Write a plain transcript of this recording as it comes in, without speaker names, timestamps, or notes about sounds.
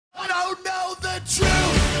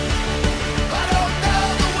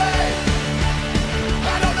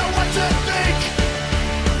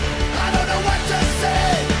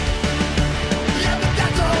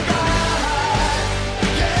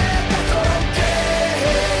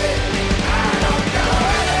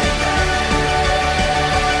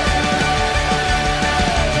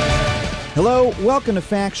Hello, welcome to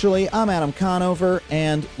Factually. I'm Adam Conover,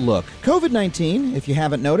 and look, COVID-19, if you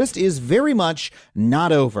haven't noticed, is very much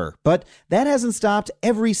not over. But that hasn't stopped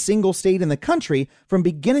every single state in the country from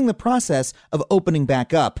beginning the process of opening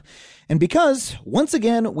back up. And because, once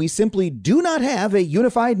again, we simply do not have a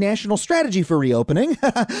unified national strategy for reopening,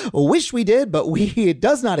 wish we did, but it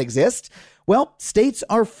does not exist, well, states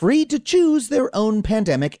are free to choose their own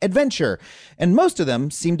pandemic adventure, and most of them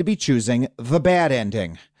seem to be choosing the bad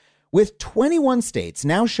ending. With 21 states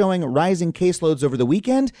now showing rising caseloads over the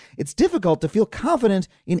weekend, it's difficult to feel confident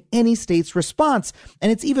in any state's response, and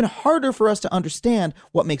it's even harder for us to understand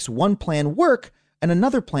what makes one plan work and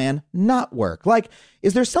another plan not work. Like,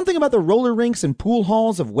 is there something about the roller rinks and pool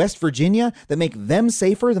halls of West Virginia that make them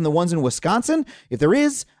safer than the ones in Wisconsin? If there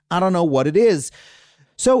is, I don't know what it is.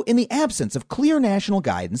 So in the absence of clear national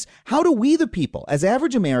guidance, how do we, the people, as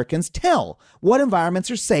average Americans, tell what environments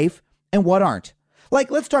are safe and what aren't? Like,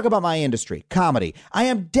 let's talk about my industry, comedy. I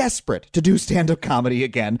am desperate to do stand-up comedy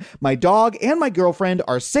again. My dog and my girlfriend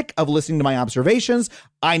are sick of listening to my observations.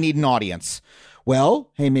 I need an audience. Well,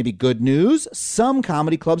 hey, maybe good news. Some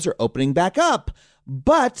comedy clubs are opening back up.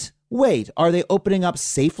 But wait, are they opening up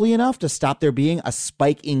safely enough to stop there being a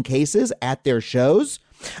spike in cases at their shows?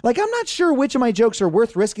 Like, I'm not sure which of my jokes are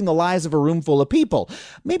worth risking the lives of a room full of people.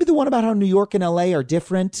 Maybe the one about how New York and LA are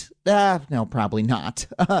different? No, probably not.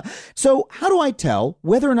 So how do I tell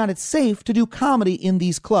whether or not it's safe to do comedy in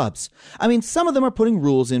these clubs? I mean, some of them are putting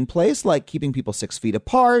rules in place, like keeping people 6 feet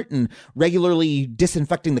apart and regularly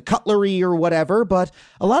disinfecting the cutlery or whatever, but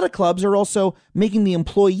a lot of clubs are also making the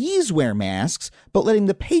employees wear masks, but letting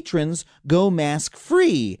the patrons go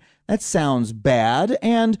mask-free. That sounds bad,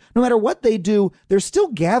 and no matter what they do, they're still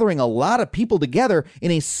gathering a lot of people together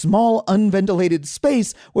in a small, unventilated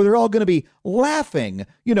space where they're all going to be laughing,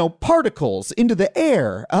 particles into the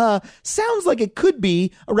air. Sounds like it could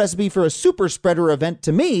be a recipe for a super spreader event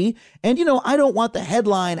to me, and I don't want the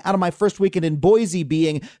headline out of my first weekend in Boise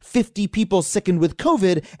being 50 people sickened with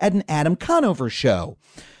COVID at an Adam Conover show.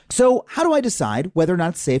 So how do I decide whether or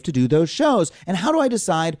not it's safe to do those shows, and how do I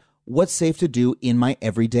decide what's safe to do in my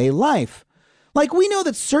everyday life? Like, we know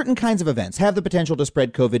that certain kinds of events have the potential to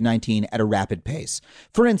spread COVID-19 at a rapid pace.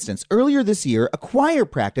 For instance, earlier this year, a choir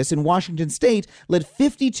practice in Washington state led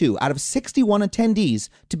 52 out of 61 attendees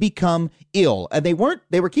to become ill. And they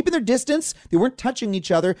were keeping their distance. They weren't touching each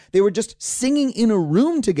other. They were just singing in a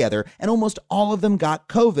room together. And almost all of them got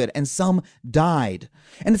COVID and some died.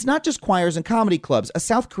 And it's not just choirs and comedy clubs. A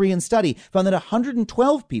South Korean study found that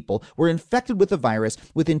 112 people were infected with the virus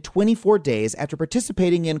within 24 days after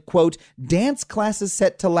participating in, quote, dance classes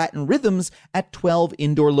set to Latin rhythms at 12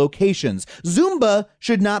 indoor locations. Zumba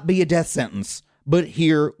should not be a death sentence, but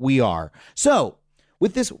here we are. So,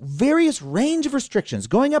 with this various range of restrictions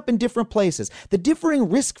going up in different places, the differing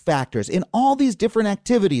risk factors in all these different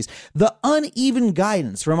activities, the uneven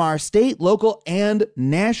guidance from our state, local, and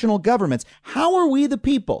national governments, how are we, the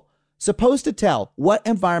people, supposed to tell what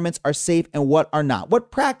environments are safe and what are not? What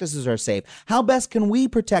practices are safe? How best can we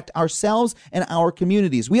protect ourselves and our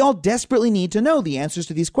communities? We all desperately need to know the answers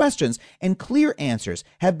to these questions, and clear answers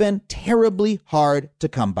have been terribly hard to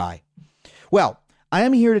come by. Well, I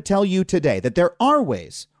am here to tell you today that there are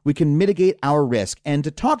ways we can mitigate our risk, and to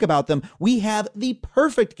talk about them, we have the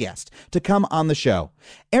perfect guest to come on the show.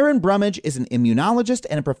 Aaron Brumage is an immunologist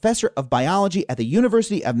and a professor of biology at the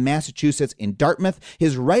University of Massachusetts in Dartmouth.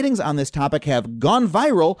 His writings on this topic have gone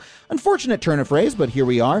viral. Unfortunate turn of phrase, but here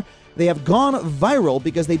we are. They have gone viral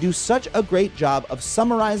because they do such a great job of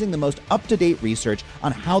summarizing the most up-to-date research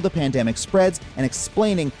on how the pandemic spreads and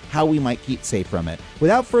explaining how we might keep safe from it.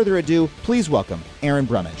 Without further ado, please welcome Aaron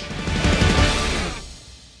Brumage.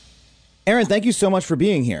 Aaron, thank you so much for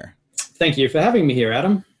being here. Thank you for having me here,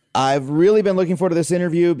 Adam. I've really been looking forward to this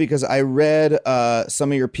interview because I read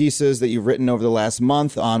some of your pieces that you've written over the last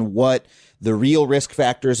month on what the real risk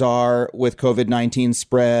factors are with COVID-19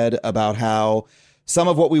 spread, about how some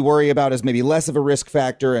of what we worry about is maybe less of a risk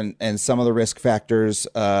factor, and some of the risk factors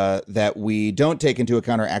that we don't take into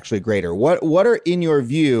account are actually greater. What are, in your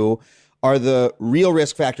view, are the real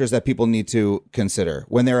risk factors that people need to consider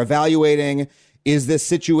when they're evaluating, is this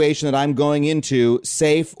situation that I'm going into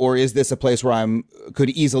safe, or is this a place where could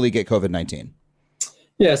easily get COVID-19?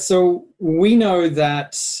 Yeah, so we know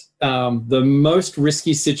that the most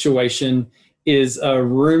risky situation is a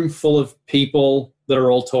room full of people that are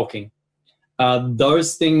all talking.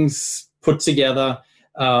 Those things put together,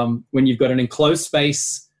 when you've got an enclosed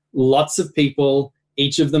space, lots of people,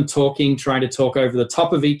 each of them talking, trying to talk over the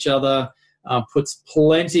top of each other, puts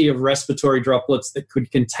plenty of respiratory droplets that could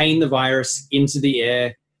contain the virus into the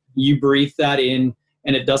air. You breathe that in,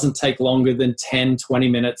 and it doesn't take longer than 10, 20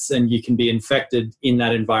 minutes, and you can be infected in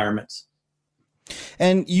that environment.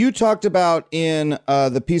 And you talked about in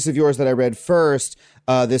the piece of yours that I read first,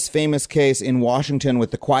 this famous case in Washington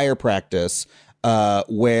with the choir practice,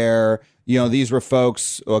 where these were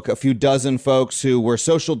folks, a few dozen folks who were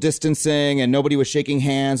social distancing and nobody was shaking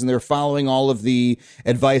hands, and they were following all of the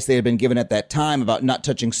advice they had been given at that time about not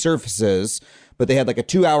touching surfaces. But they had like a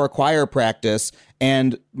 2-hour choir practice,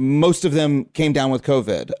 and most of them came down with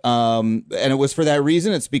COVID. And it was for that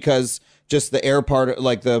reason. It's because just the air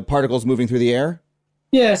the particles moving through the air.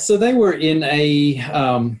 Yeah. So they were in a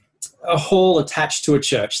hall attached to a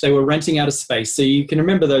church. They were renting out a space. So you can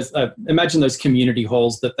remember those, imagine those community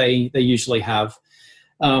halls that they usually have.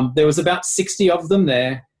 There was about 60 of them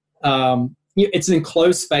there. It's an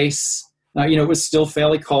enclosed space. It was still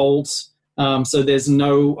fairly cold. So there's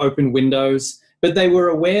no open windows, but they were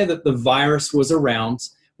aware that the virus was around.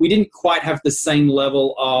 We didn't quite have the same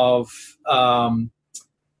level of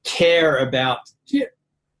care about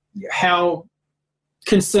how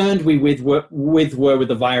concerned we were with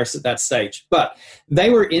the virus at that stage. But they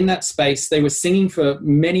were in that space. They were singing for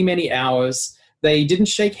many, many hours. They didn't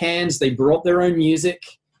shake hands. They brought their own music.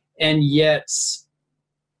 And yet,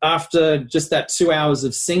 after just that 2 hours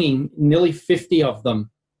of singing, nearly 50 of them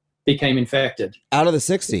became infected. Out of the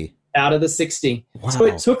 60? Out of the 60. Wow. So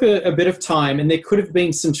it took a bit of time, and there could have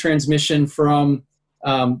been some transmission from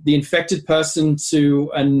the infected person to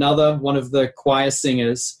another one of the choir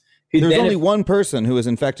singers. There's only one person who was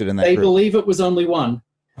infected in that group. They group. believe it was only one.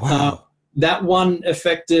 Wow. That one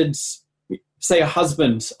affected, say, a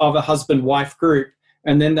husband of a husband-wife group,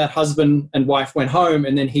 and then that husband and wife went home,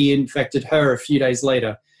 and then he infected her a few days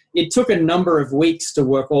later. It took a number of weeks to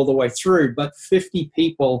work all the way through, but 50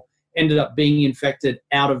 people ended up being infected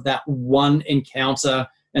out of that one encounter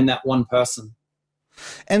and that one person.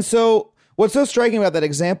 And so what's so striking about that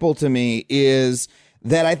example to me is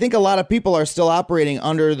that I think a lot of people are still operating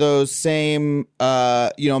under those same,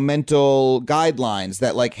 mental guidelines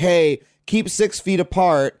that like, hey, keep 6 feet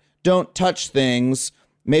apart, don't touch things,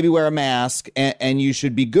 maybe wear a mask, and you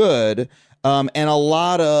should be good. And a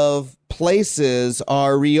lot of places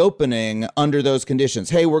are reopening under those conditions.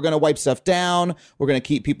 Hey, we're going to wipe stuff down. We're going to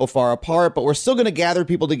keep people far apart, but we're still going to gather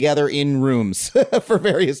people together in rooms for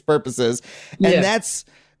various purposes. And that's...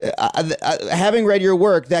 having read your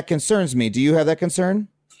work, that concerns me. Do you have that concern?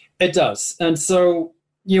 It does. And so,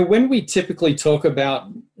 when we typically talk about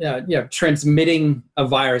transmitting a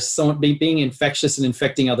virus, someone being infectious and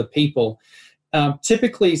infecting other people,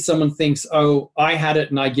 typically someone thinks, oh, I had it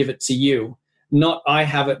and I give it to you, not I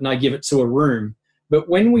have it and I give it to a room. But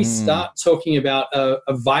when we start talking about a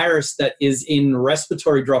virus that is in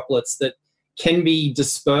respiratory droplets that can be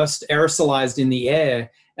dispersed, aerosolized in the air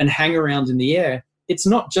and hang around in the air, it's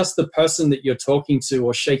not just the person that you're talking to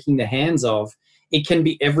or shaking the hands of. It can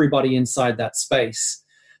be everybody inside that space.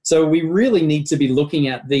 So we really need to be looking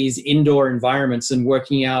at these indoor environments and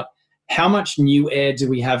working out how much new air do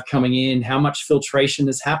we have coming in, how much filtration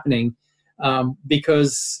is happening,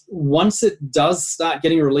 because once it does start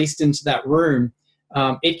getting released into that room,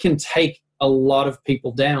 it can take a lot of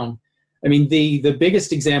people down. I mean, the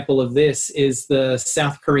biggest example of this is the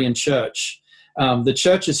South Korean church. The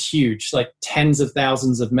church is huge, like tens of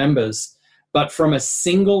thousands of members. But from a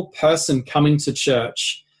single person coming to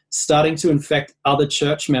church, starting to infect other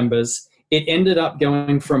church members, it ended up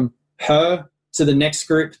going from her to the next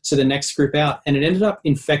group out, and it ended up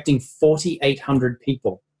infecting 4,800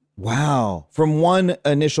 people. Wow. From one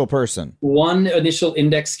initial person. One initial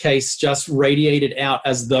index case just radiated out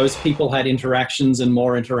as those people had interactions and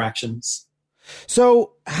more interactions.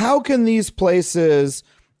 So how can these places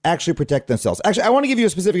actually protect themselves? Actually, I want to give you a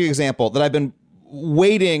specific example that I've been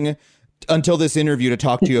waiting until this interview to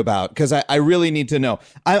talk to you about, because I really need to know.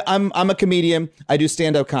 I'm a comedian. I do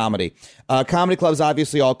stand-up comedy. Comedy clubs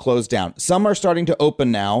obviously all closed down. Some are starting to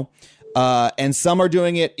open now, and some are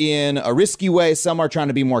doing it in a risky way. Some are trying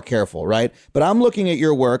to be more careful, right? But I'm looking at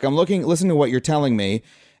your work. I'm listening to what you're telling me,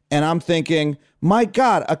 and I'm thinking, my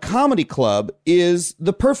God, a comedy club is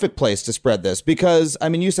the perfect place to spread this, because, I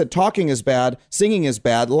mean, you said talking is bad, singing is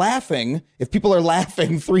bad, laughing. If people are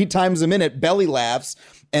laughing 3 times a minute, belly laughs,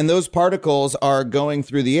 and those particles are going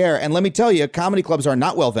through the air. And let me tell you, comedy clubs are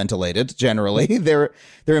not well ventilated generally. They're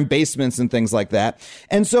in basements and things like that.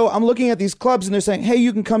 And so I'm looking at these clubs and they're saying, hey,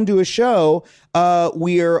 you can come to a show.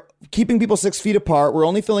 We're keeping people 6 feet apart. We're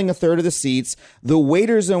only filling a third of the seats. The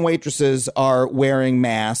waiters and waitresses are wearing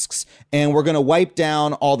masks, and we're going to wipe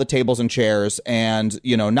down all the tables and chairs and,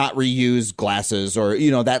 not reuse glasses or,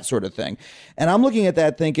 that sort of thing. And I'm looking at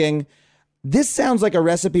that thinking, This sounds like a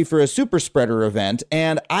recipe for a super spreader event,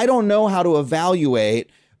 and I don't know how to evaluate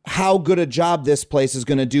how good a job this place is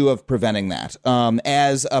going to do of preventing that,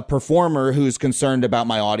 as a performer who's concerned about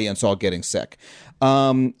my audience all getting sick.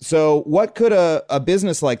 So what could a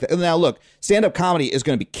business like that? Now, look, stand-up comedy is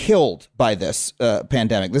going to be killed by this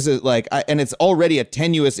pandemic. This is and it's already a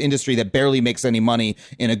tenuous industry that barely makes any money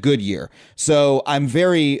in a good year. So I'm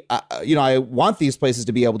very, I want these places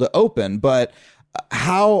to be able to open, but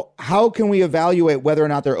how can we evaluate whether or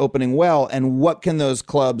not they're opening well, and what can those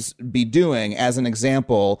clubs be doing as an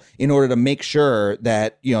example in order to make sure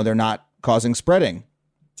that, they're not causing spreading?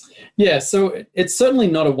 Yeah, so it's certainly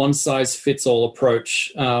not a one-size-fits-all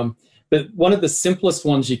approach. But one of the simplest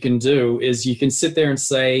ones you can do is you can sit there and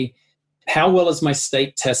say, how well is my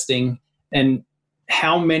state testing, and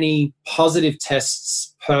how many positive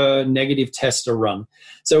tests per negative test are run?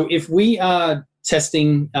 So if we are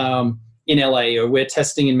testing in LA, or we're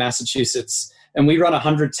testing in Massachusetts, and we run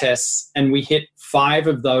 100 tests and we hit 5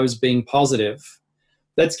 of those being positive,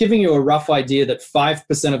 that's giving you a rough idea that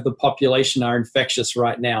 5% of the population are infectious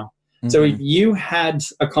right now. Mm-hmm. So if you had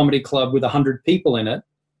a comedy club with 100 people in it,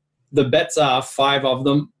 the bets are 5 of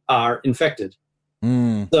them are infected.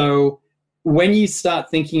 So when you start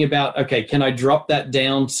thinking about, okay, can I drop that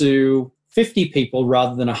down to 50 people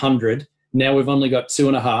rather than 100? Now we've only got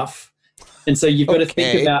 2.5. And so you've got to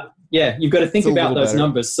think about, you've got to think about those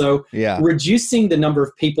numbers. So reducing the number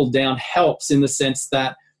of people down helps in the sense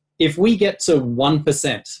that if we get to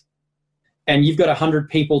 1% and you've got 100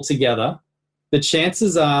 people together, the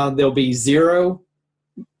chances are there'll be 0,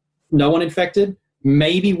 no one infected,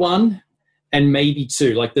 maybe 1, and maybe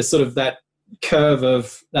 2. Like there's sort of that curve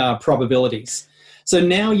of probabilities. So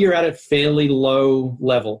now you're at a fairly low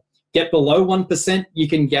level. Get below 1%, you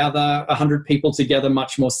can gather 100 people together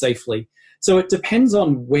much more safely. So it depends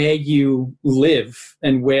on where you live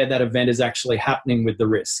and where that event is actually happening with the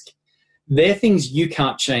risk. They're things you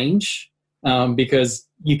can't change because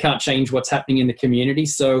you can't change what's happening in the community.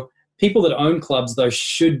 So people that own clubs, though,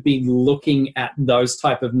 should be looking at those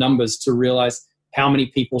type of numbers to realize how many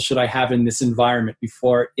people should I have in this environment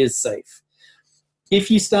before it is safe. If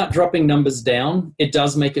you start dropping numbers down, it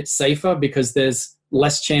does make it safer because there's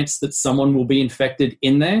less chance that someone will be infected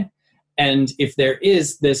in there. And if there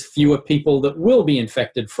is, there's fewer people that will be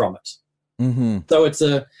infected from it. Mm-hmm. So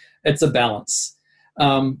it's a balance.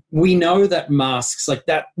 We know that masks, like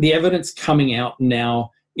that, the evidence coming out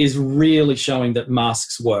now is really showing that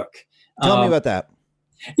masks work. Tell me about that.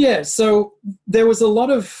 Yeah, so there was a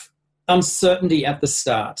lot of uncertainty at the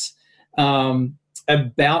start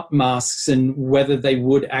about masks and whether they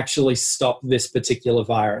would actually stop this particular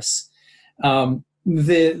virus.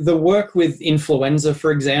 The work with influenza,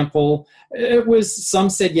 for example, it was,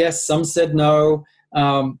 some said yes, some said no,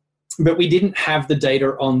 but we didn't have the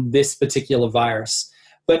data on this particular virus.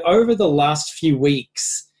 But over the last few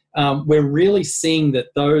weeks, we're really seeing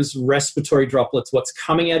that those respiratory droplets, what's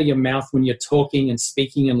coming out of your mouth when you're talking and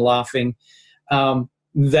speaking and laughing,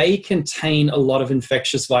 they contain a lot of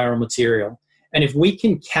infectious viral material. And if we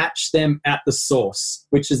can catch them at the source,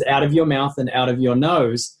 which is out of your mouth and out of your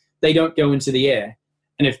nose, they don't go into the air.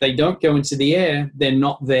 And if they don't go into the air, they're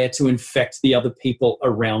not there to infect the other people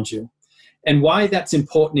around you. And why that's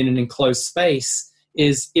important in an enclosed space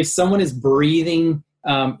is if someone is breathing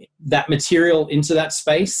that material into that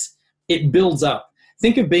space, it builds up.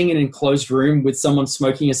 Think of being in an enclosed room with someone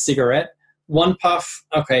smoking a cigarette. 1 puff,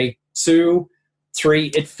 okay, 2,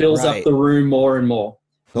 3, it fills up the room more and more.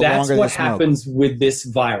 That's what happens with this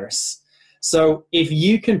virus. So if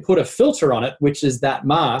you can put a filter on it, which is that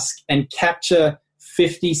mask, and capture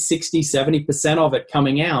 50, 60, 70% of it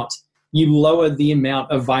coming out, you lower the amount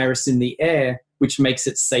of virus in the air, which makes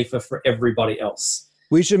it safer for everybody else.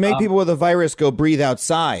 We should make people with a virus go breathe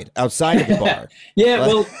outside of the bar. Yeah,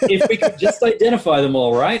 well, if we could just identify them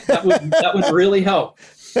all, right? That would really help.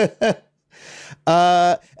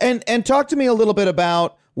 And talk to me a little bit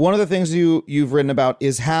about one of the things you've written about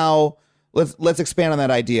is how, let's expand on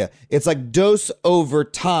that idea. It's like dose over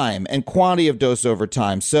time and quantity of dose over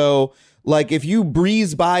time. So like if you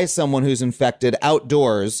breeze by someone who's infected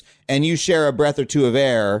outdoors and you share a breath or two of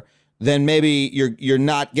air, then maybe you're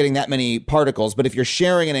not getting that many particles. But if you're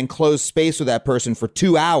sharing an enclosed space with that person for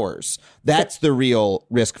 2 hours, that's the real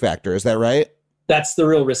risk factor. Is that right? That's the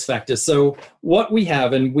real risk factor. So what we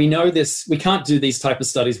have, and we know this, we can't do these type of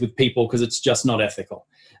studies with people because it's just not ethical.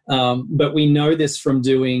 But we know this from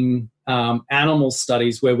doing animal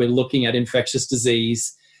studies where we're looking at infectious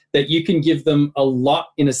disease, that you can give them a lot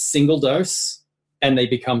in a single dose and they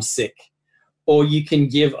become sick. Or you can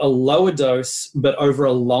give a lower dose, but over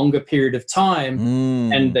a longer period of time,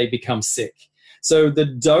 and they become sick. So the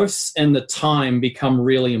dose and the time become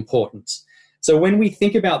really important. So when we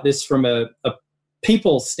think about this from a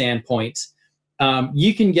people standpoint,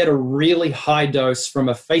 you can get a really high dose from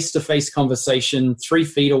a face-to-face conversation 3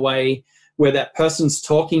 feet away where that person's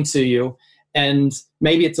talking to you, and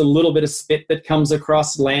maybe it's a little bit of spit that comes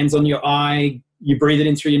across, lands on your eye, you breathe it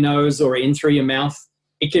in through your nose or in through your mouth.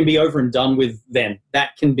 It can be over and done with then.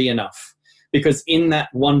 That can be enough, because in that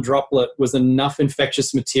one droplet was enough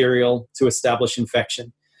infectious material to establish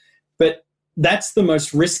infection. But that's the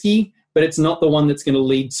most risky, but it's not the one that's going to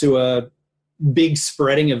lead to a big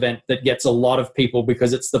spreading event that gets a lot of people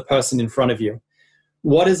because it's the person in front of you.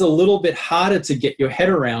 What is a little bit harder to get your head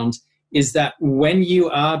around is that when you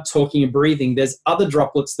are talking and breathing, there's other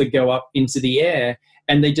droplets that go up into the air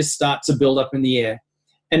and they just start to build up in the air.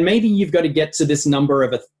 And maybe you've got to get to this number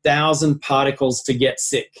of 1,000 particles to get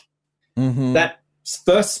sick. Mm-hmm. That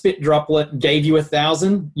first spit droplet gave you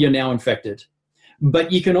 1,000, you're now infected.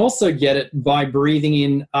 But you can also get it by breathing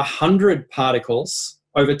in 100 particles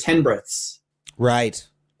over 10 breaths. Right.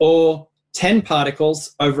 Or 10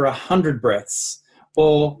 particles over 100 breaths.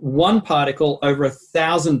 Or 1 particle over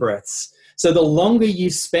 1,000 breaths. So the longer you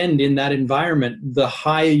spend in that environment, the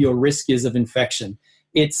higher your risk is of infection.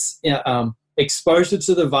 It's exposure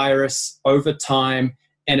to the virus over time,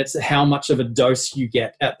 and it's how much of a dose you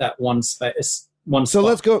get at that one space. So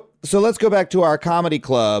let's go back to our comedy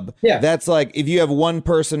club. Yeah. That's like, if you have one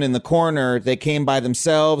person in the corner, they came by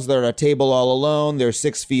themselves, they're at a table all alone, they're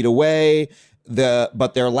 6 feet away,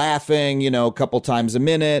 but they're laughing, a couple times a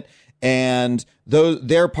minute, and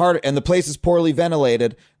the place is poorly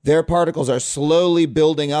ventilated. Their particles are slowly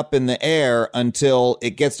building up in the air until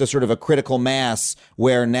it gets to sort of a critical mass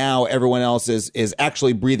where now everyone else is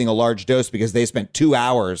actually breathing a large dose because they spent 2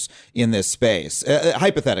 hours in this space,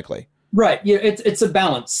 hypothetically. Right. Yeah, it's a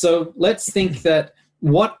balance. So let's think that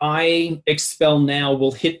what I expel now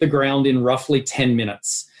will hit the ground in roughly 10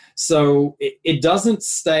 minutes. So it doesn't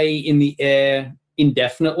stay in the air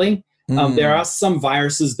indefinitely. There are some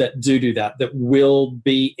viruses that do that will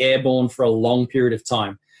be airborne for a long period of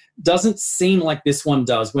time. Doesn't seem like this one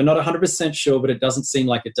does. We're not 100% sure, but it doesn't seem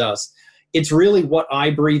like it does. It's really what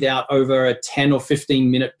I breathe out over a 10 or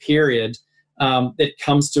 15 minute period that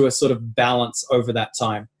comes to a sort of balance over that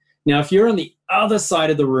time. Now, if you're on the other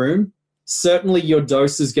side of the room, certainly your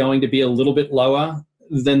dose is going to be a little bit lower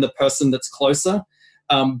than the person that's closer,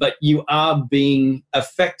 but you are being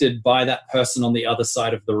affected by that person on the other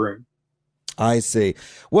side of the room. I see.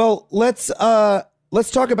 Well, let's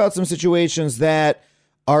talk about some situations that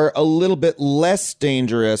are a little bit less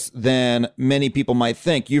dangerous than many people might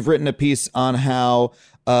think. You've written a piece on how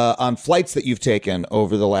on flights that you've taken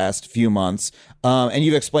over the last few months, and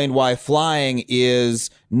you've explained why flying is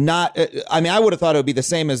not. I would have thought it would be the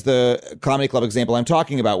same as the comedy club example I'm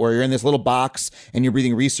talking about, where you're in this little box and you're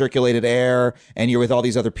breathing recirculated air and you're with all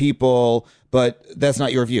these other people, but that's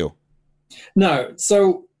not your view. No.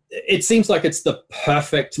 So it seems like it's the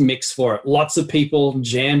perfect mix for it. Lots of people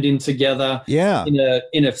jammed in together, in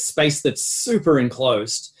a space that's super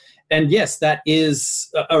enclosed. And yes, that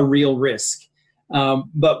is a real risk.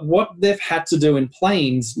 But what they've had to do in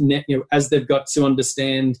planes, as they've got to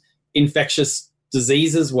understand infectious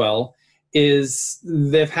disease as well, is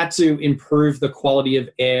they've had to improve the quality of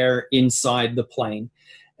air inside the plane.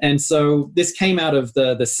 And so this came out of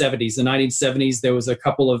the 70s. The 1970s, there was a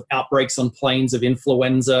couple of outbreaks on planes of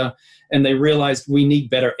influenza, and they realized we need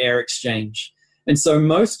better air exchange. And so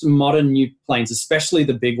most modern new planes, especially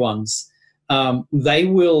the big ones, they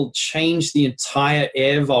will change the entire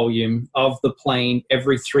air volume of the plane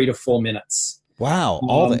every 3 to 4 minutes. Wow,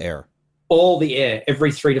 all the air. All the air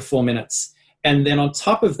every 3 to 4 minutes. And then on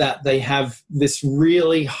top of that, they have this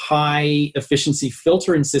really high efficiency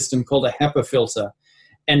filtering system called a HEPA filter.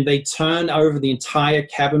 And they turn over the entire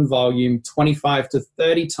cabin volume 25 to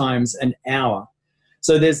 30 times an hour.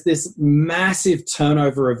 So there's this massive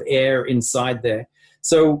turnover of air inside there.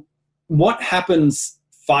 So what happens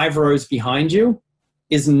 5 rows behind you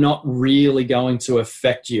is not really going to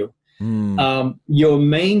affect you. Your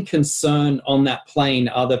main concern on that plane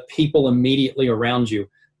are the people immediately around you.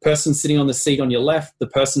 Person sitting on the seat on your left, the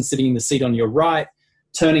person sitting in the seat on your right,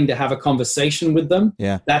 turning to have a conversation with them.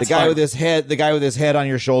 Yeah. That's the guy with his head on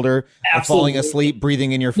your shoulder, falling asleep,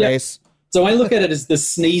 breathing in your face. So I look at it as the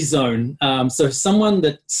sneeze zone. So someone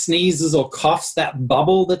that sneezes or coughs, that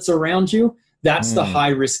bubble that's around you, that's the high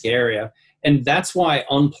risk area. And that's why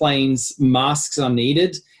on planes, masks are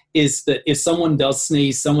needed, is that if someone does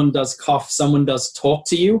sneeze, someone does cough, someone does talk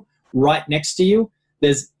to you right next to you,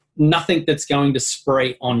 there's nothing that's going to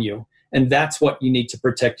spray on you. And that's what you need to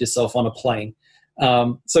protect yourself on a plane.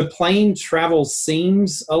 So plane travel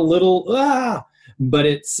seems a little, but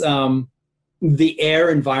it's the air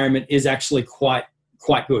environment is actually quite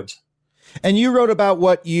good. And you wrote about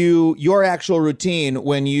what your actual routine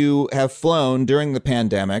when you have flown during the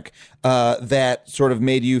pandemic that sort of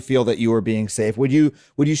made you feel that you were being safe. Would you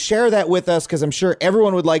share that with us? Because I'm sure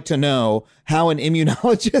everyone would like to know how an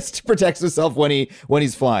immunologist protects himself when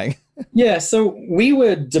he's flying. Yeah, so we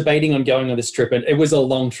were debating on going on this trip, and it was a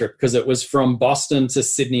long trip because it was from Boston to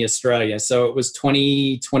Sydney, Australia. So it was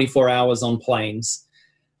 24 hours on planes.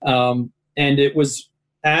 And it was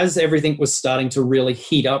as everything was starting to really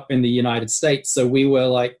heat up in the United States. So we were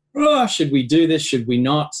like, oh, should we do this? Should we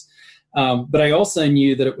not? But I also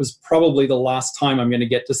knew that it was probably the last time I'm going to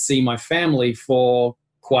get to see my family for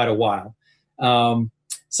quite a while.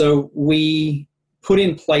 So we put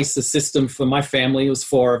in place a system for my family. It was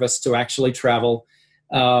 4 of us to actually travel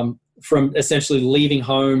from essentially leaving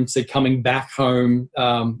home to coming back home,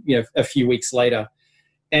 a few weeks later.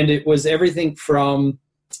 And it was everything from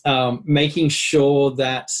making sure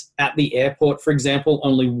that at the airport, for example,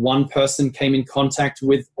 only one person came in contact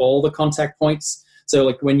with all the contact points. So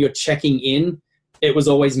like when you're checking in, it was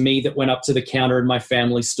always me that went up to the counter and my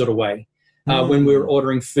family stood away. When we were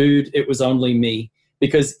ordering food, it was only me.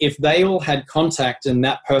 Because if they all had contact and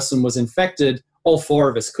that person was infected, all 4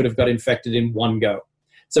 of us could have got infected in one go.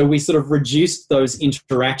 So we sort of reduced those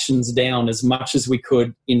interactions down as much as we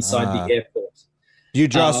could inside the airport. Do you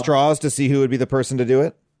draw straws to see who would be the person to do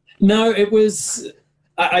it? No, it was,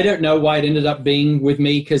 I don't know why it ended up being with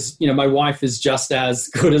me because, my wife is just as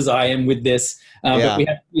good as I am with this. But we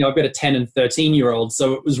had, I've got a 10 and 13-year-old.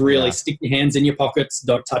 So it was really stick your hands in your pockets,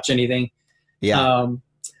 don't touch anything. Yeah.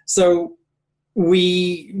 So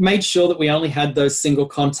we made sure that we only had those single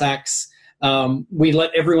contacts. We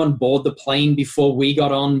let everyone board the plane before we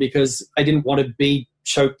got on because I didn't want to be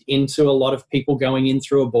choked into a lot of people going in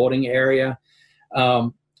through a boarding area.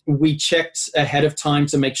 We checked ahead of time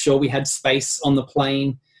to make sure we had space on the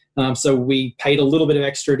plane. So we paid a little bit of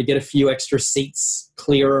extra to get a few extra seats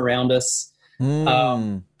clear around us.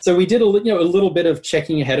 So we did a little bit of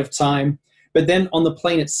checking ahead of time. But then on the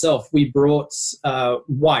plane itself, we brought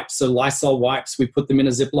wipes, so Lysol wipes. We put them in a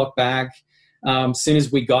Ziploc bag. As soon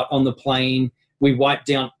as we got on the plane, we wiped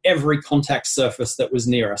down every contact surface that was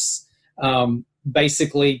near us.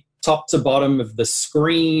 Basically, top to bottom of the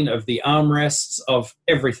screen, of the armrests, of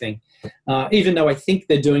everything. Even though I think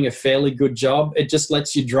they're doing a fairly good job, it just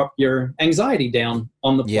lets you drop your anxiety down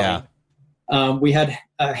on the plane. Yeah. We had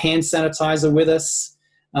a hand sanitizer with us.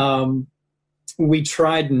 We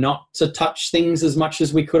tried not to touch things as much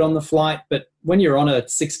as we could on the flight, but when you're on a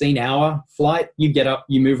 16-hour flight, you get up,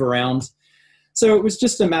 you move around. So it was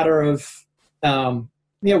just a matter of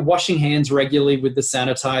washing hands regularly with the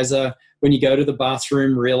sanitizer. When you go to the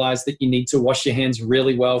bathroom, realize that you need to wash your hands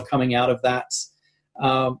really well coming out of that.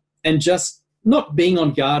 And just not being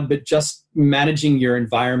on guard, but just managing your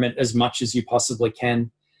environment as much as you possibly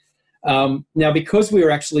can. Now, because we were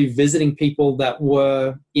actually visiting people that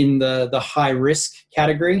were in the high-risk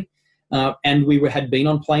category, and we had been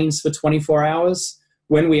on planes for 24 hours,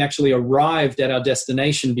 when we actually arrived at our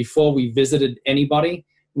destination, before we visited anybody,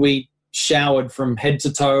 we showered from head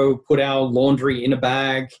to toe, put our laundry in a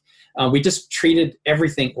bag. We just treated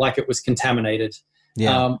everything like it was contaminated.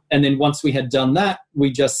 Yeah. And then once we had done that,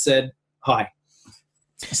 we just said, hi.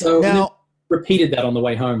 So now, repeated that on the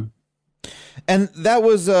way home. And that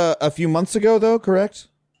was a few months ago, though, correct?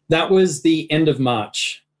 That was the end of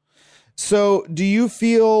March. So do you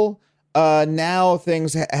feel now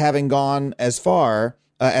things having gone as far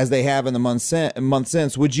as they have in the month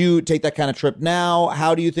since, would you take that kind of trip now?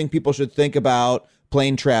 How do you think people should think about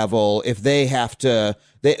plane travel if they have to,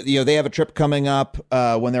 they have a trip coming up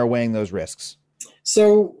when they're weighing those risks?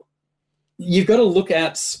 So you've got to look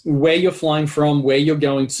at where you're flying from, where you're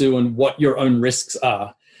going to, and what your own risks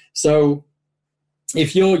are. So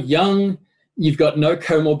if you're young, you've got no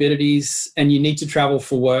comorbidities, and you need to travel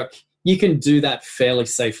for work, you can do that fairly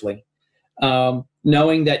safely.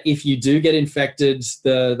 Knowing that if you do get infected,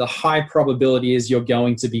 the high probability is you're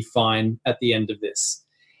going to be fine at the end of this.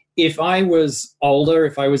 If I was older,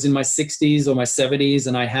 if I was in my 60s or my 70s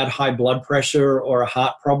and I had high blood pressure or a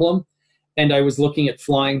heart problem, and I was looking at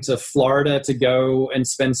flying to Florida to go and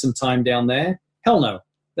spend some time down there, hell no.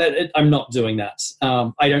 I'm not doing that.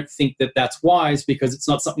 I don't think that that's wise because it's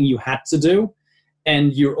not something you had to do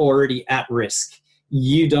and you're already at risk.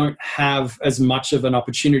 You don't have as much of an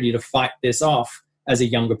opportunity to fight this off as a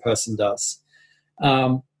younger person does.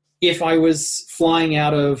 If I was flying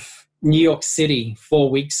out of New York City 4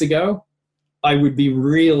 weeks ago, I would be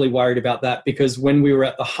really worried about that because when we were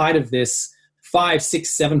at the height of this, 5,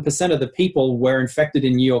 6, 7% of the people were infected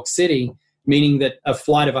in New York City. meaning that a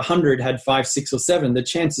flight of 100 had 5, 6, or 7, the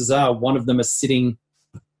chances are one of them is sitting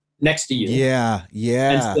next to you. Yeah.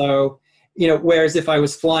 And so, whereas if I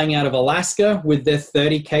was flying out of Alaska with their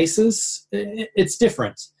 30 cases, it's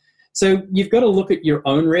different. So you've got to look at your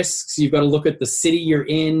own risks. You've got to look at the city you're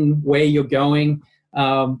in, where you're going,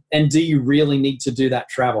 and do you really need to do that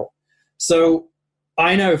travel? So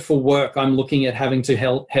I know for work, I'm looking at having to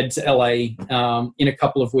head to LA in a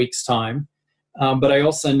couple of weeks' time. But I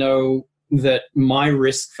also know that my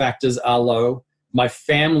risk factors are low, my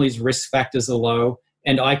family's risk factors are low,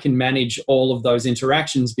 and I can manage all of those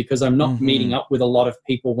interactions because I'm not meeting up with a lot of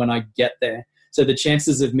people when I get there. So the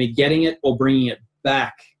chances of me getting it or bringing it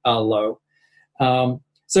back are low.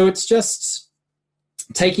 So it's just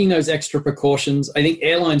taking those extra precautions. I think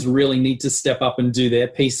airlines really need to step up and do their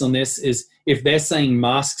piece on this. Is if they're saying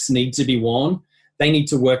masks need to be worn, they need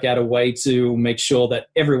to work out a way to make sure that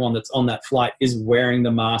everyone that's on that flight is wearing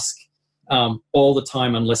the mask all the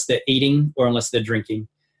time unless they're eating or unless they're drinking.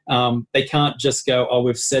 They can't just go, oh,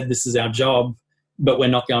 we've said this is our job, but we're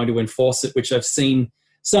not going to enforce it, which I've seen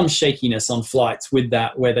some shakiness on flights with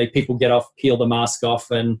that, where people get off, peel the mask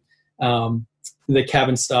off, and the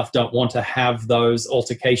cabin staff don't want to have those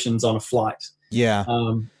altercations on a flight. Yeah.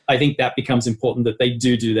 I think that becomes important, that they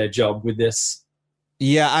do their job with this.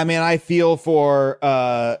 Yeah, I mean, I feel for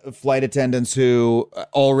flight attendants who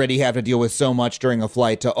already have to deal with so much during a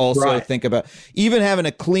flight to also think about even having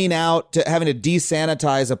to clean out, having to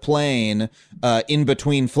desanitize a plane in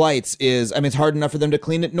between flights it's hard enough for them to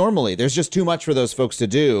clean it normally. There's just too much for those folks to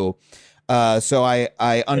do. So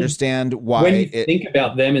I understand why. When you think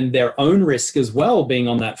about them and their own risk as well, being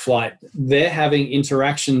on that flight, they're having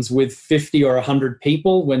interactions with 50 or 100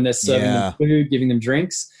 people when they're serving them food, giving them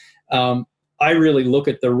drinks. I really look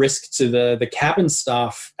at the risk to the cabin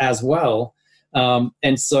staff as well.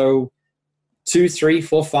 And so 2, 3,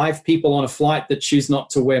 4, 5 people on a flight that choose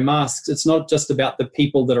not to wear masks, it's not just about the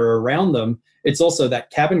people that are around them. It's also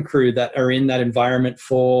that cabin crew that are in that environment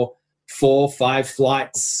for 4, 5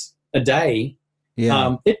 flights a day.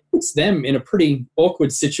 Yeah. It puts them in a pretty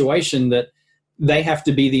awkward situation that they have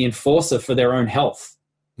to be the enforcer for their own health.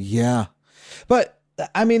 Yeah. But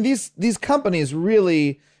I mean, these companies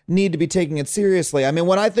really need to be taking it seriously. I mean,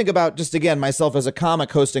 when I think about, just again, myself as a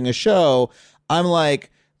comic hosting a show, I'm like,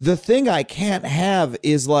 the thing I can't have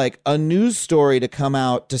is like a news story to come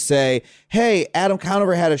out to say, hey, Adam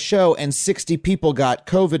Conover had a show and 60 people got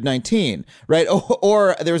COVID-19, right?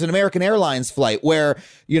 Or there was an American Airlines flight where,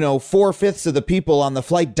 4/5 of the people on the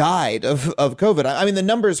flight died of COVID. I mean, the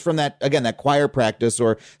numbers from that, again, that choir practice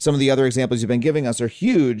or some of the other examples you've been giving us are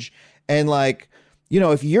huge. And like,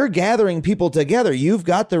 if you're gathering people together, you've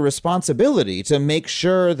got the responsibility to make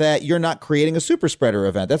sure that you're not creating a super spreader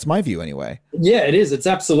event. That's my view anyway. Yeah, it is. It's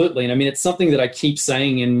absolutely. And I mean, it's something that I keep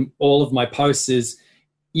saying in all of my posts is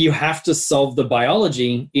you have to solve the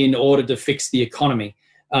biology in order to fix the economy.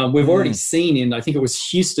 We've already seen in, I think it was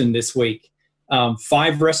Houston this week,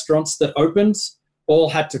 5 restaurants that opened all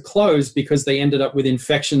had to close because they ended up with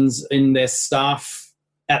infections in their staff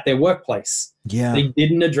at their workplace. Yeah. They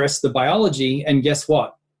didn't address the biology, and guess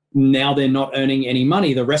what? Now they're not earning any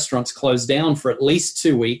money. The restaurants closed down for at least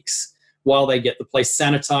 2 weeks while they get the place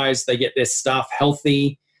sanitized, they get their staff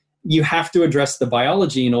healthy. You have to address the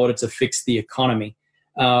biology in order to fix the economy.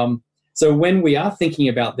 So when we are thinking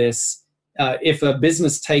about this, if a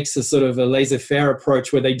business takes a sort of a laissez-faire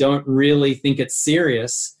approach where they don't really think it's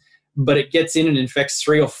serious, but it gets in and infects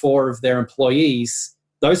 3 or 4 of their employees,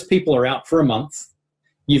 those people are out for a month.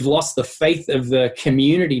 You've lost the faith of the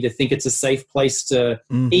community to think it's a safe place to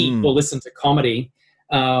eat or listen to comedy.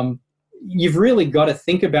 You've really got to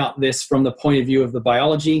think about this from the point of view of the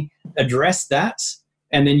biology, address that,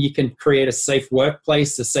 and then you can create a safe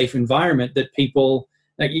workplace, a safe environment that people,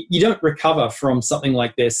 like, you don't recover from something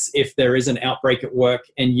like this if there is an outbreak at work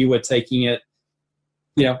and you are taking it,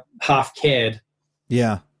 half cared.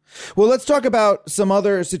 Yeah. Well, let's talk about some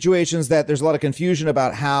other situations that there's a lot of confusion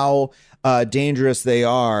about how dangerous they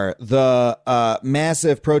are. The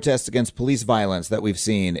massive protests against police violence that we've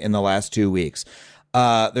seen in the last 2 weeks.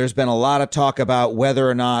 There's been a lot of talk about whether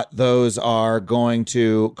or not those are going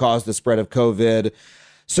to cause the spread of COVID.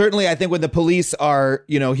 Certainly, I think when the police are,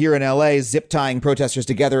 here in LA, zip tying protesters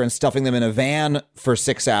together and stuffing them in a van for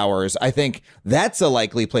 6 hours, I think that's a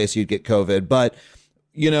likely place you'd get COVID. But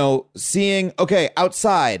seeing,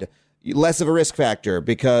 outside, less of a risk factor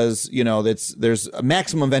because, there's a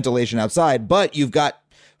maximum ventilation outside, but you've got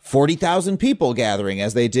 40,000 people gathering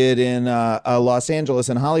as they did in Los Angeles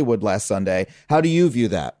and Hollywood last Sunday. How do you view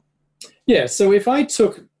that? Yeah, so if I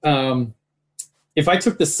took the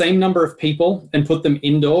same number of people and put them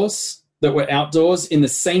indoors that were outdoors in the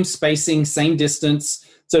same spacing, same distance.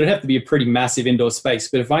 So it'd have to be a pretty massive indoor space.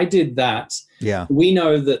 But if I did that, we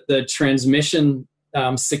know that the transmission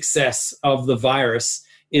success of the virus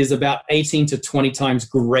is about 18 to 20 times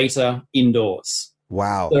greater indoors.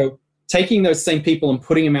 Wow. So taking those same people and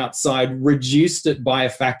putting them outside reduced it by a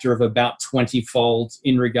factor of about 20-fold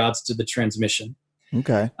in regards to the transmission.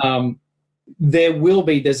 Okay.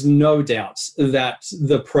 There's no doubt that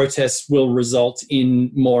the protests will result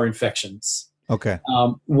in more infections. Okay.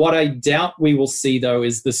 What I doubt we will see, though,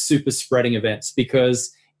 is the super spreading events,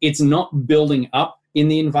 because it's not building up in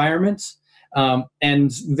the environment.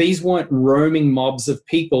 And these weren't roaming mobs of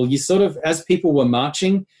people. You sort of, as people were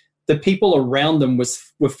marching, the people around them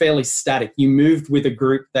were fairly static. You moved with a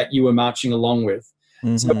group that you were marching along with.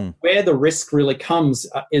 Mm-hmm. So where the risk really comes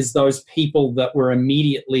is those people that were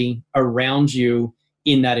immediately around you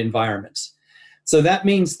in that environment. So that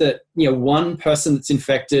means that, one person that's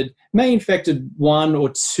infected may infected one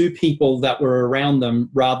or two people that were around them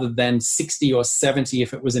rather than 60 or 70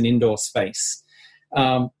 if it was an indoor space.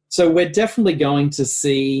 So we're definitely going to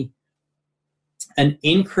see an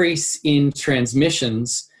increase in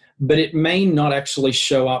transmissions, but it may not actually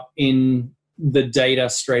show up in the data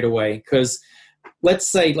straight away. Because let's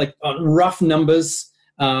say, like, on rough numbers,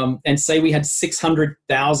 and say we had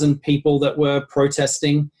 600,000 people that were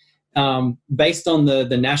protesting, based on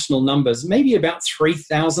the national numbers, maybe about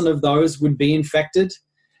 3,000 of those would be infected.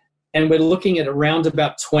 And we're looking at around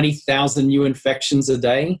about 20,000 new infections a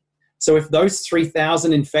day. So if those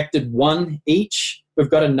 3,000 infected one each, we've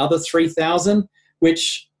got another 3,000,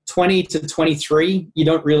 which 20 to 23, you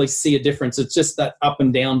don't really see a difference. It's just that up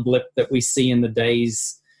and down blip that we see in the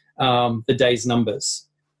day's numbers.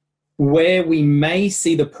 Where we may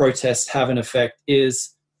see the protest have an effect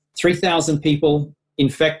is 3,000 people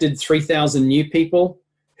infected 3,000 new people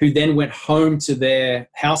who then went home to their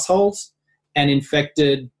households and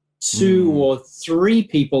infected 2 or 3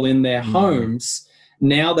 people in their homes.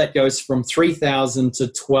 Now that goes from 3,000 to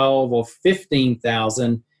 12 or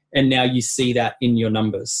 15,000, and now you see that in your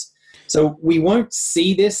numbers. So we won't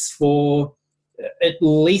see this for at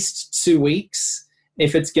least 2 weeks.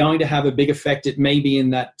 If it's going to have a big effect, it may be in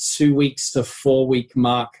that 2 weeks to 4 week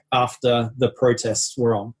mark after the protests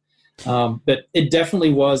were on. But it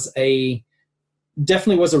definitely was a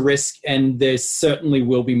risk, and there certainly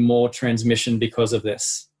will be more transmission because of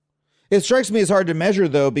this. It strikes me as hard to measure,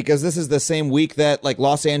 though, because this is the same week that, like,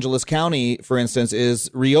 Los Angeles County, for instance,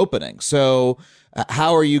 is reopening. So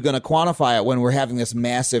how are you going to quantify it when we're having this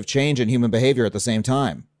massive change in human behavior at the same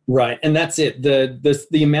time? Right. And that's it.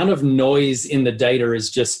 The amount of noise in the data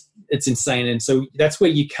is just, it's insane. And so that's where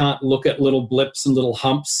you can't look at little blips and little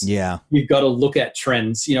humps. Yeah. You've got to look at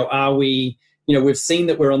trends. We've seen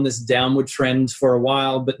that we're on this downward trend for a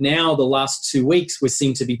while, but now the last 2 weeks we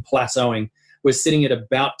seem to be plateauing. We're sitting at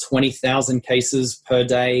about 20,000 cases per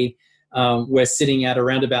day. We're sitting at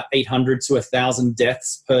around about 800 to 1,000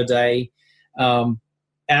 deaths per day.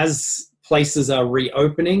 As places are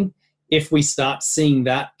reopening, if we start seeing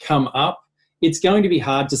that come up, it's going to be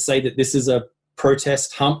hard to say that this is a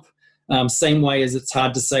protest hump. Same way as it's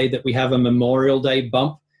hard to say that we have a Memorial Day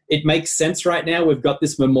bump. It makes sense right now. We've got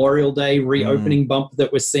this Memorial Day reopening bump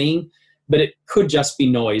that we're seeing, but it could just be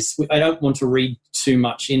noise. I don't want to read too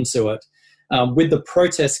much into it. With the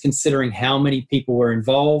protests, considering how many people were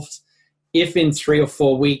involved, if in 3 or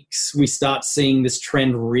 4 weeks we start seeing this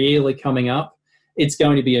trend really coming up, it's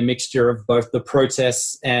going to be a mixture of both the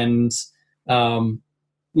protests and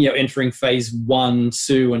entering phase 1,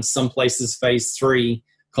 2, and some places phase 3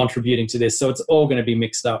 contributing to this. So it's all going to be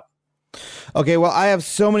mixed up. Okay, well, I have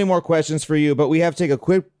so many more questions for you, but we have to take a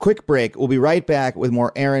quick break. We'll be right back with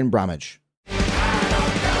more Aaron Bromwich.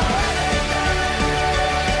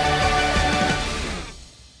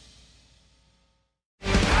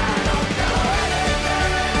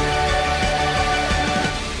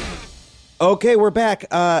 Okay, we're back.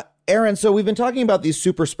 Aaron, so we've been talking about these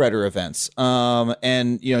super spreader events.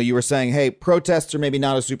 And you were saying, hey, protests are maybe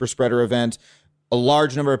not a super spreader event. A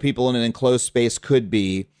large number of people in an enclosed space could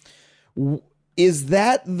be. Is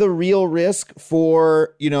that the real risk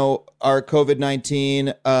for, our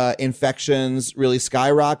COVID-19 infections really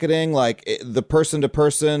skyrocketing? Like, the person to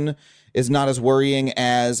person is not as worrying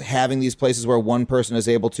as having these places where one person is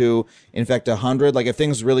able to infect 100? Like, if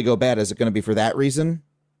things really go bad, is it going to be for that reason?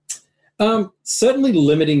 Certainly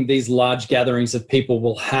limiting these large gatherings of people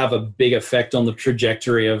will have a big effect on the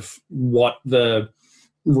trajectory of what the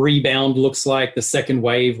rebound looks like, the second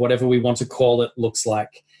wave, whatever we want to call it, looks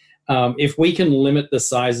like. If we can limit the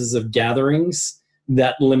sizes of gatherings,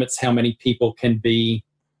 that limits how many people can be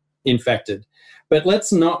infected. But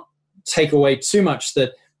let's not take away too much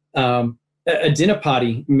that a dinner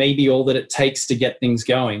party may be all that it takes to get things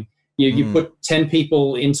going. You put 10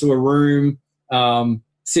 people into a room,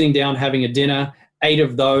 sitting down, having a dinner. 8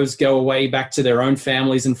 of those go away back to their own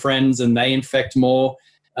families and friends, and they infect more.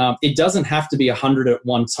 It doesn't have to be 100 at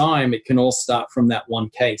one time. It can all start from that one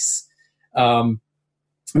case.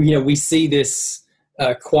 We see this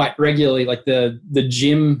quite regularly, like the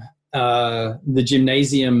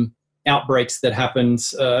gymnasium outbreaks that happened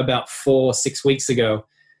about 4-6 weeks ago.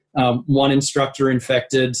 One instructor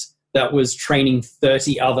infected that was training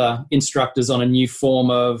 30 other instructors on a new form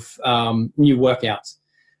of new workout.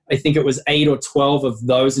 I think it was 8 or 12 of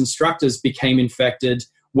those instructors became infected,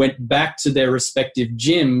 went back to their respective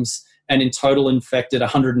gyms, and in total infected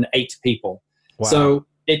 108 people. Wow. So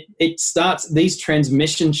it starts, these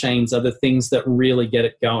transmission chains are the things that really get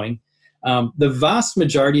it going. The vast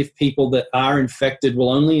majority of people that are infected will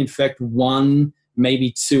only infect 1,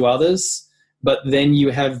 maybe 2 others. But then you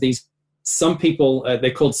have some people,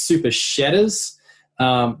 they're called super shedders.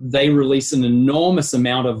 They release an enormous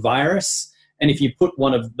amount of virus. And if you put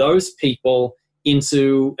one of those people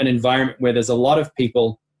into an environment where there's a lot of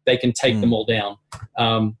people, they can take them all down.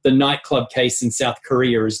 The nightclub case in South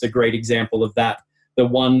Korea is the great example of that. The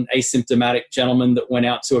one asymptomatic gentleman that went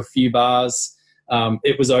out to a few bars,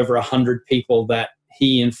 it was over 100 people that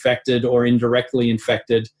he infected or indirectly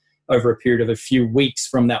infected over a period of a few weeks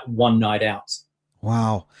from that one night out.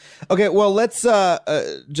 Wow. Okay, well, let's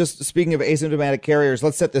just speaking of asymptomatic carriers,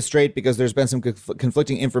 let's set this straight because there's been some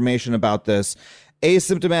conflicting information about this.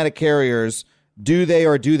 Asymptomatic carriers, do they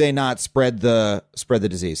or do they not spread the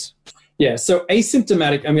disease? Yeah, so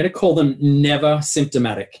asymptomatic, I'm going to call them never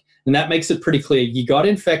symptomatic. And that makes it pretty clear. You got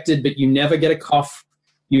infected, but you never get a cough,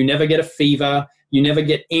 you never get a fever, you never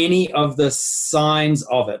get any of the signs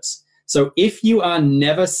of it. So if you are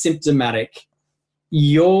never symptomatic,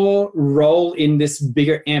 your role in this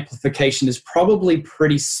bigger amplification is probably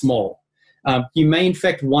pretty small. You may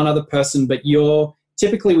infect one other person, but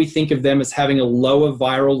typically we think of them as having a lower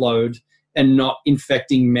viral load and not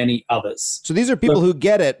infecting many others. So these are people who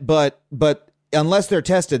get it, but unless they're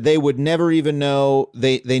tested, they would never even know.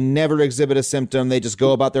 They never exhibit a symptom. They just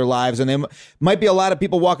go about their lives. And there might be a lot of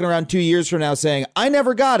people walking around 2 years from now saying, I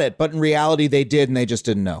never got it. But in reality, they did, and they just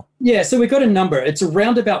didn't know. Yeah, so we've got a number. It's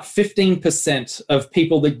around about 15% of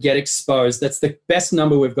people that get exposed. That's the best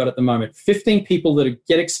number we've got at the moment. 15 people that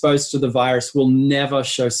get exposed to the virus will never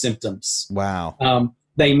show symptoms. Wow.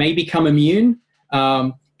 They may become immune,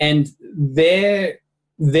 and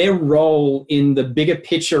their role in the bigger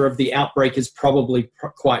picture of the outbreak is probably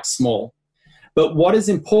quite small. But what is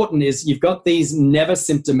important is you've got these never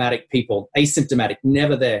symptomatic people, asymptomatic,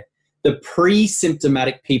 never there. The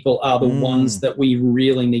pre-symptomatic people are the ones that we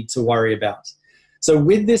really need to worry about. So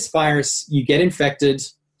with this virus, you get infected.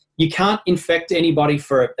 You can't infect anybody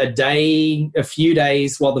for a day, a few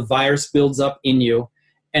days while the virus builds up in you.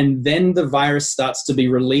 And then the virus starts to be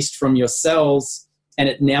released from your cells, and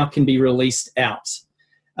it now can be released out.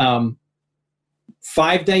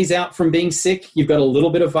 5 days out from being sick, you've got a little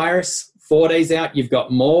bit of virus. 4 days out, you've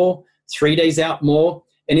got more. 3 days out, more.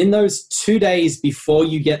 And in those 2 days before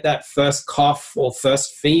you get that first cough or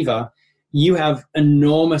first fever, you have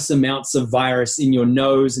enormous amounts of virus in your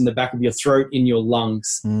nose, in the back of your throat, in your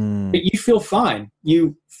lungs. But you feel fine.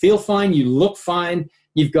 You feel fine. You look fine.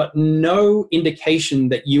 You've got no indication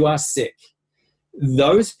that you are sick.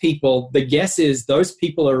 Those people, the guess is those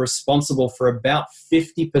people are responsible for about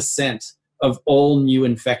 50% of all new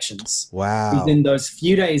infections. Wow. Within those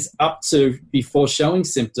few days up to before showing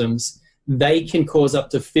symptoms, they can cause up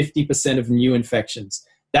to 50% of new infections.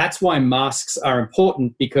 That's why masks are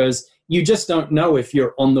important, because you just don't know if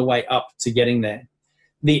you're on the way up to getting there.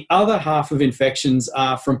 The other half of infections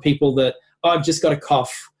are from people that, I've just got a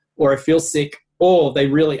cough, or I feel sick, or they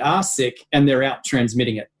really are sick and they're out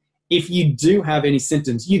transmitting it. If you do have any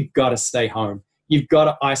symptoms, you've got to stay home. You've got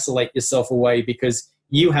to isolate yourself away, because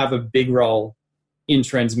you have a big role in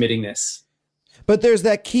transmitting this. But there's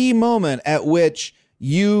that key moment at which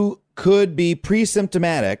you could be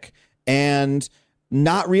pre-symptomatic and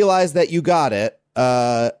not realize that you got it,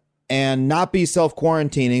 and not be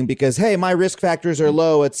self-quarantining because, hey, my risk factors are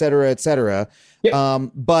low, et cetera, et cetera.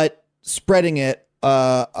 Yep. But spreading it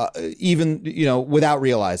even, without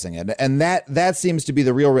realizing it. And that seems to be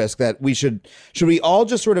the real risk, that should we all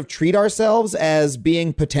just sort of treat ourselves as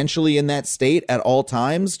being potentially in that state at all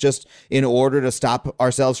times, just in order to stop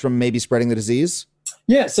ourselves from maybe spreading the disease?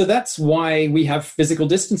 Yeah. So that's why we have physical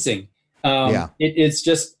distancing. It's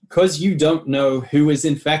just because you don't know who is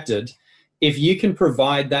infected. If you can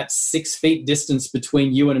provide that 6 feet distance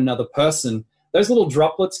between you and another person, those little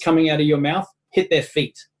droplets coming out of your mouth hit their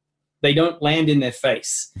feet. they don't land in their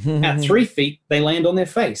face. At 3 feet, they land on their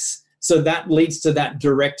face. So that leads to that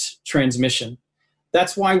direct transmission.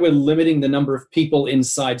 That's why we're limiting the number of people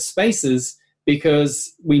inside spaces,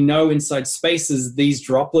 because we know inside spaces, these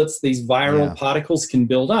droplets, these viral particles can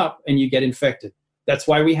build up and you get infected. That's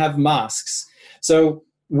why we have masks. So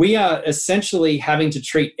we are essentially having to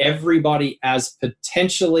treat everybody as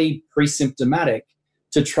potentially pre-symptomatic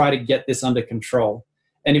to try to get this under control.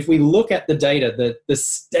 And if we look at the data, the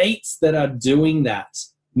states that are doing that,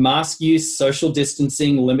 mask use, social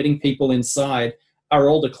distancing, limiting people inside, are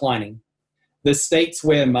all declining. The states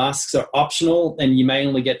where masks are optional and you may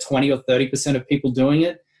only get 20 or 30% of people doing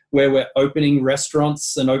it, where we're opening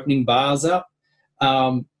restaurants and opening bars up,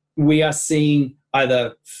 we are seeing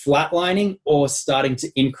either flatlining or starting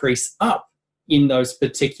to increase up in those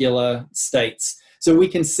particular states. So we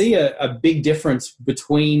can see a big difference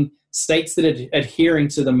between states that are adhering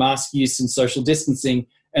to the mask use and social distancing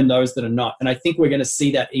and those that are not. And I think we're going to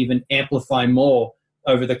see that even amplify more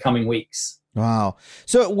over the coming weeks. Wow.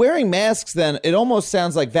 So wearing masks, then, it almost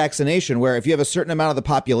sounds like vaccination, where if you have a certain amount of the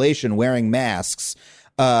population wearing masks,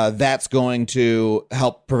 that's going to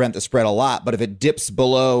help prevent the spread a lot. But if it dips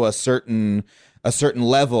below a certain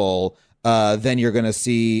level, then you're going to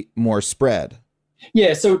see more spread.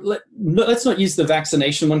 Yeah, so let's not use the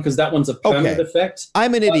vaccination one, because that one's a permanent effect.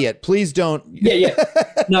 I'm an idiot. Please don't. Yeah.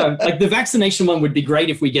 No, like the vaccination one would be great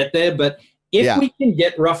if we get there. But if we can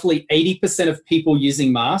get roughly 80% of people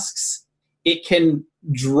using masks, it can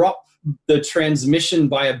drop the transmission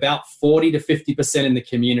by about 40 to 50% in the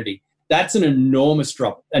community. That's an enormous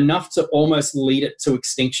drop, enough to almost lead it to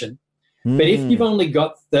extinction. But if you've only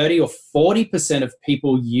got 30 or 40% of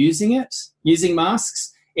people using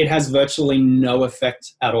masks, it has virtually no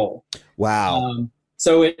effect at all. Wow.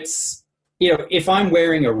 So it's, if I'm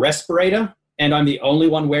wearing a respirator and I'm the only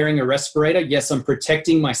one wearing a respirator, yes, I'm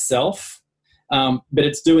protecting myself, but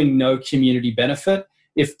it's doing no community benefit.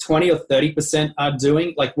 If 20 or 30% are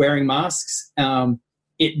wearing masks,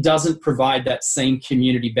 it doesn't provide that same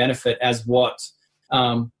community benefit as what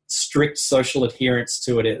strict social adherence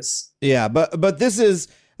to it is. Yeah, but this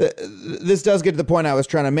does get to the point I was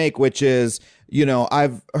trying to make, which is,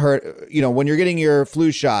 I've heard, when you're getting your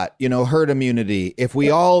flu shot, herd immunity, if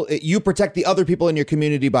you protect the other people in your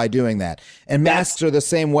community by doing that. And masks are the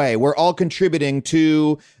same way. We're all contributing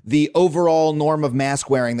to the overall norm of mask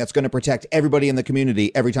wearing that's going to protect everybody in the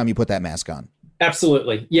community every time you put that mask on.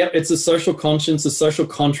 Absolutely. Yep. It's a social conscience, a social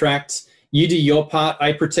contract. You do your part.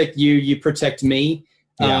 I protect you. You protect me.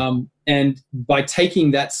 Yeah. And by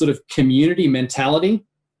taking that sort of community mentality,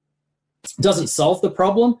 doesn't solve the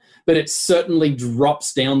problem, but it certainly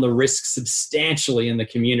drops down the risk substantially in the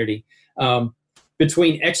community.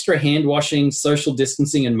 Between extra hand washing, social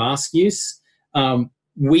distancing, and mask use,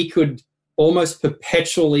 we could almost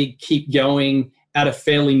perpetually keep going at a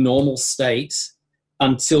fairly normal state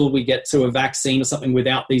until we get to a vaccine or something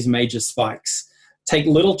without these major spikes. Take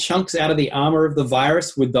little chunks out of the armor of the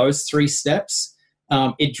virus with those 3 steps,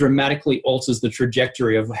 it dramatically alters the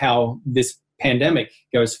trajectory of how this pandemic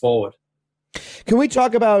goes forward. Can we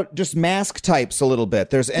talk about just mask types a little bit?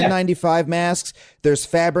 There's N95 masks, there's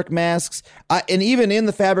fabric masks, and even in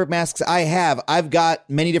the fabric masks I've got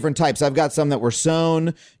many different types. I've got some that were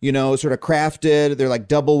sewn, sort of crafted. They're like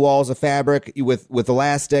double walls of fabric with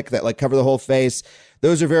elastic that like cover the whole face.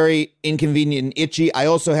 Those are very inconvenient and itchy. I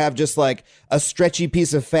also have just like a stretchy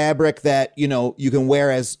piece of fabric that, you can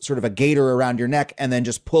wear as sort of a gaiter around your neck and then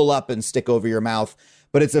just pull up and stick over your mouth.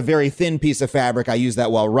 But it's a very thin piece of fabric. I use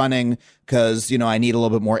that while running because, I need a little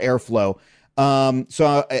bit more airflow.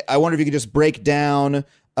 So I wonder if you could just break down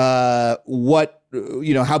how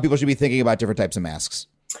people should be thinking about different types of masks.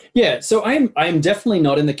 Yeah, so I'm definitely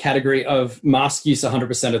not in the category of mask use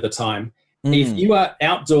 100% of the time. If you are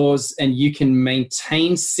outdoors and you can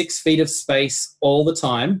maintain 6 feet of space all the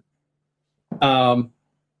time,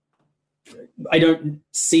 I don't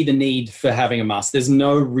see the need for having a mask. There's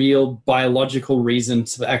no real biological reason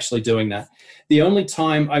to actually doing that. The only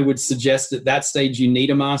time I would suggest at that stage you need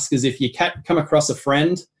a mask is if you come across a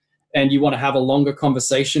friend and you want to have a longer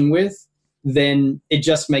conversation with, then it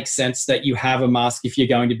just makes sense that you have a mask if you're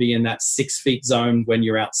going to be in that 6 feet zone when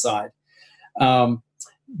you're outside.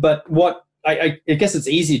 But what I guess it's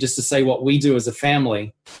easy just to say what we do as a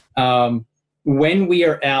family. When we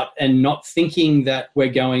are out and not thinking that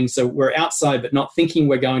so we're outside, but not thinking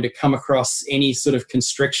we're going to come across any sort of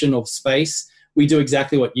constriction of space, we do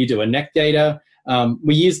exactly what you do, a neck gaiter.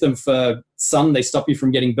 We use them for sun. They stop you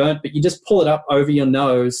from getting burnt, but you just pull it up over your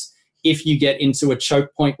nose if you get into a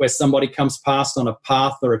choke point where somebody comes past on a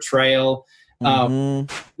path or a trail.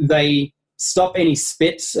 They stop any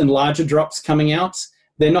spit and larger drops coming out,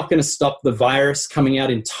 they're not going to stop the virus coming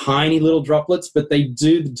out in tiny little droplets, but they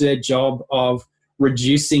do their job of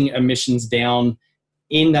reducing emissions down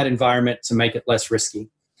in that environment to make it less risky.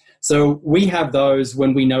 So we have those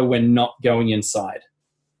when we know we're not going inside.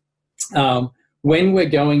 When we're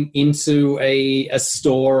going into a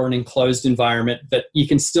store or an enclosed environment, that you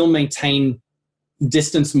can still maintain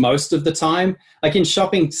distance most of the time. Like in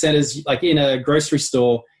shopping centers, like in a grocery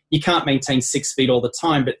store, you can't maintain 6 feet all the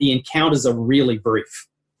time, but the encounters are really brief.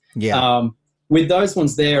 Yeah. With those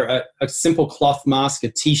ones there, a simple cloth mask, a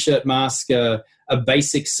T-shirt mask, a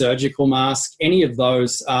basic surgical mask, any of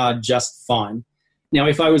those are just fine. Now,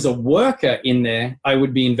 if I was a worker in there, I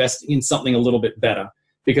would be investing in something a little bit better.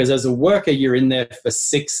 Because as a worker, you're in there for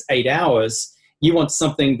 6-8 hours. You want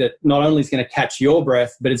something that not only is going to catch your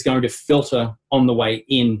breath, but it's going to filter on the way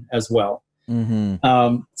in as well.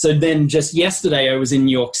 Mm-hmm. So then just yesterday, I was in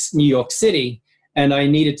New York City, and I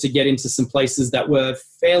needed to get into some places that were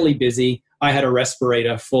fairly busy. I had a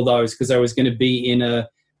respirator for those because I was going to be in an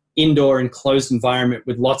indoor enclosed environment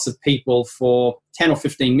with lots of people for 10 or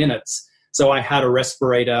 15 minutes. So I had a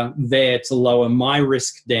respirator there to lower my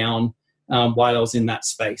risk down while I was in that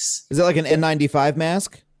space. Is it like an N95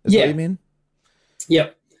 mask? Is that what you mean?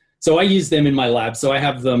 Yep. So I use them in my lab. So I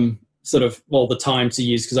have them sort of all the time to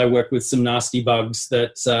use because I work with some nasty bugs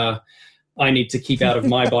that I need to keep out of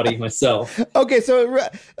my body myself. Okay, so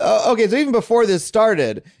even before this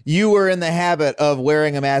started, you were in the habit of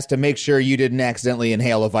wearing a mask to make sure you didn't accidentally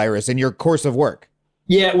inhale a virus in your course of work.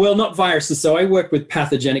 Yeah, well, not viruses. So I work with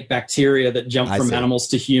pathogenic bacteria that jump from animals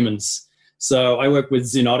to humans. So I work with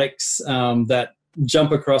zoonotics that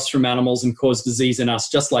jump across from animals and cause disease in us,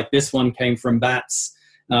 just like this one came from bats.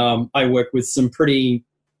 I work with some pretty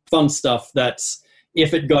fun stuff that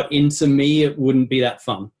if it got into me, it wouldn't be that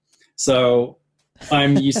fun. So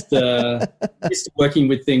I'm used to working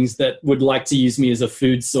with things that would like to use me as a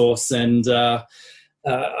food source, and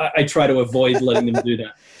I try to avoid letting them do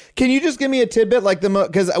that. Can you just give me a tidbit, like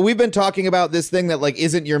because we've been talking about this thing that like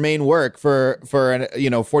isn't your main work for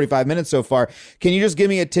 45 minutes so far. Can you just give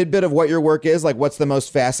me a tidbit of what your work is? Like, what's the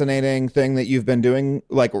most fascinating thing that you've been doing,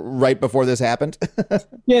 like right before this happened?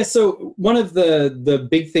 Yeah, so one of the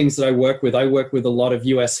big things that I work with a lot of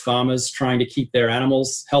U.S. farmers trying to keep their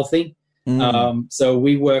animals healthy. So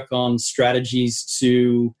we work on strategies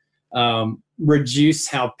to reduce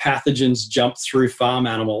how pathogens jump through farm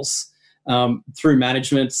animals. Through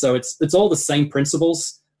management. So it's all the same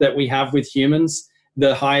principles that we have with humans.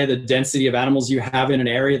 The higher the density of animals you have in an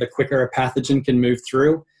area, the quicker a pathogen can move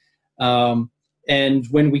through. And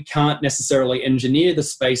when we can't necessarily engineer the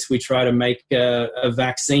space, we try to make a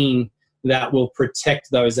vaccine that will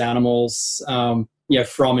protect those animals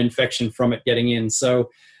from infection, from it getting in. So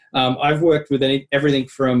I've worked with everything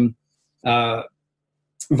from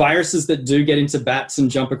viruses that do get into bats and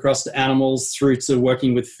jump across to animals, through to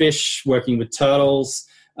working with fish, working with turtles,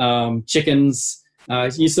 chickens.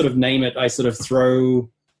 You sort of name it, I sort of throw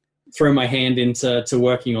my hand into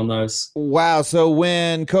working on those. Wow. So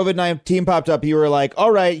when COVID-19 popped up, you were like,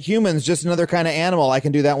 all right, humans, just another kind of animal. I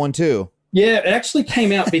can do that one too. Yeah, it actually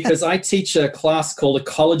came out because I teach a class called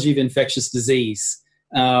Ecology of Infectious Disease.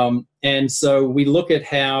 And so we look at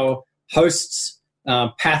how hosts,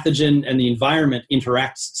 pathogen and the environment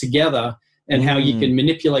interact together, and how you can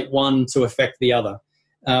manipulate one to affect the other.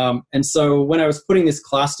 And so when I was putting this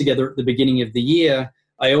class together at the beginning of the year,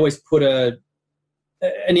 I always put an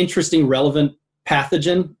interesting, relevant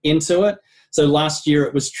pathogen into it. So last year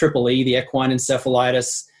it was Triple E, the equine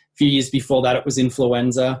encephalitis. A few years before that it was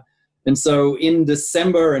influenza. And so in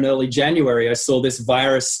December and early January, I saw this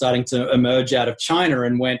virus starting to emerge out of China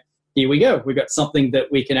and went, here we go. We've got something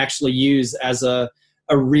that we can actually use as a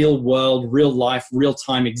real world, real life, real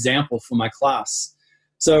time example for my class.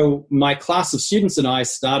 So my class of students and I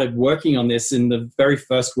started working on this in the very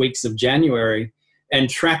first weeks of January and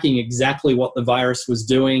tracking exactly what the virus was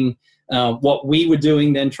doing, what we were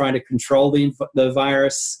doing then trying to control the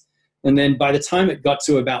virus. And then by the time it got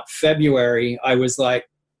to about February, I was like,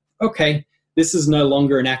 okay, this is no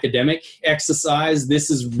longer an academic exercise. This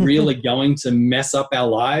is really going to mess up our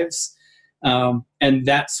lives. And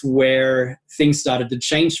that's where things started to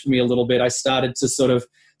change for me a little bit. I started to sort of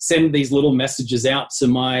send these little messages out to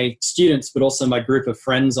my students, but also my group of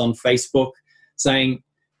friends on Facebook saying,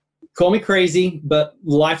 call me crazy, but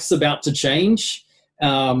life's about to change.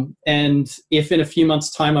 And if in a few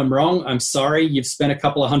months' time I'm wrong, I'm sorry. You've spent a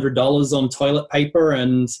couple of $100 on toilet paper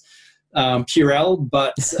and Purell,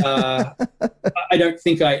 but I don't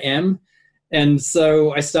think I am. And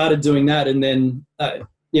so I started doing that. And then, I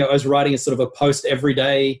was writing a sort of a post every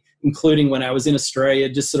day, including when I was in Australia,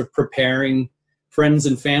 just sort of preparing friends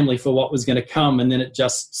and family for what was going to come. And then it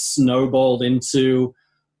just snowballed into,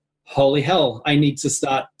 holy hell, I need to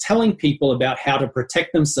start telling people about how to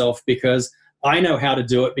protect themselves, because I know how to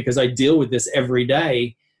do it because I deal with this every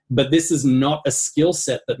day. But this is not a skill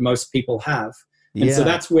set that most people have. And so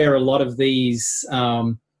that's where a lot of these,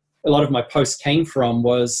 a lot of my posts came from,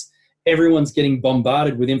 was everyone's getting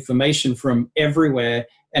bombarded with information from everywhere,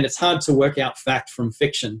 and it's hard to work out fact from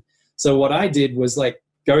fiction. So what I did was like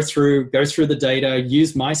go through the data,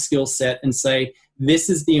 use my skill set and say, this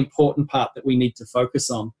is the important part that we need to focus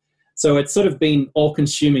on. So it's sort of been all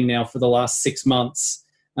consuming now for the last 6 months.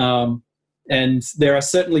 And there are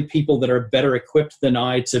certainly people that are better equipped than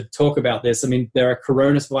I to talk about this. I mean, there are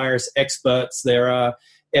coronavirus experts, there are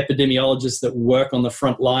epidemiologists that work on the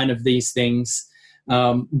front line of these things.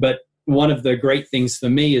 But one of the great things for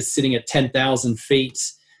me is sitting at 10,000 feet,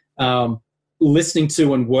 listening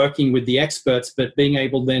to and working with the experts, but being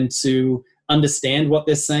able then to understand what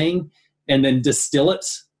they're saying and then distill it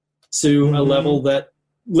to a level that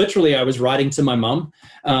literally I was writing to my mum.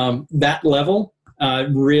 That level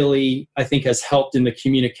really, I think, has helped in the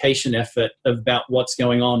communication effort about what's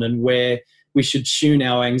going on and where we should tune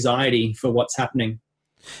our anxiety for what's happening.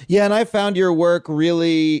 Yeah, and I found your work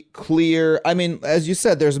really clear. I mean, as you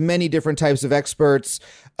said, there's many different types of experts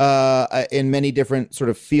in many different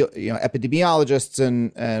sort of field, epidemiologists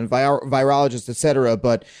and virologists, et cetera.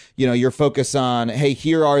 But, your focus on, hey,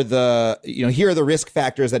 here are the risk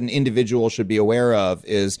factors that an individual should be aware of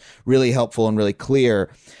is really helpful and really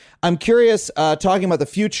clear. I'm curious, talking about the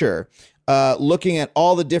future, looking at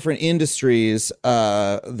all the different industries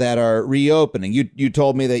that are reopening. You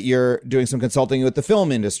told me that you're doing some consulting with the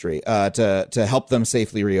film industry to help them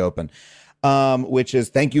safely reopen, which is,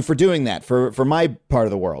 thank you for doing that for my part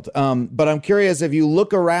of the world. But I'm curious, if you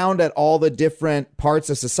look around at all the different parts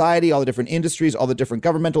of society, all the different industries, all the different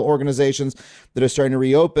governmental organizations that are starting to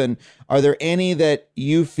reopen, are there any that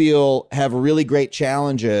you feel have really great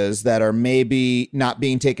challenges that are maybe not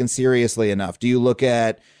being taken seriously enough? Do you look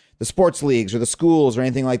at the sports leagues or the schools or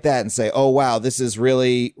anything like that and say, oh, wow, this is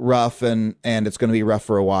really rough and it's going to be rough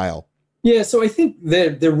for a while? Yeah, so I think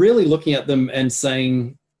they're really looking at them and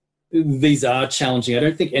saying these are challenging. I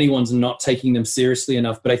don't think anyone's not taking them seriously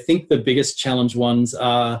enough, but I think the biggest challenge ones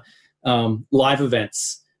are live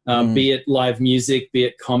events, be it live music, be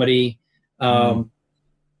it comedy.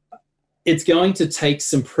 It's going to take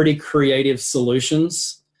some pretty creative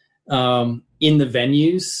solutions in the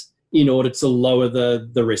venues in order to lower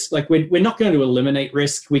the risk. Like we're not going to eliminate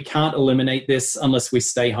risk. We can't eliminate this unless we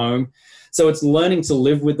stay home. So it's learning to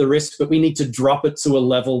live with the risk, but we need to drop it to a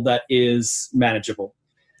level that is manageable.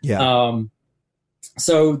 Yeah.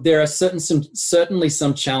 So there are certainly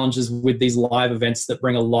some challenges with these live events that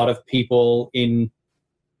bring a lot of people in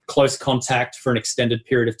close contact for an extended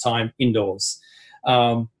period of time indoors.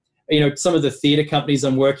 Some of the theater companies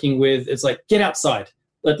I'm working with, it's like, get outside.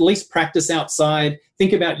 At least practice outside.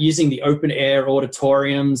 Think about using the open air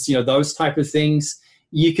auditoriums, those type of things.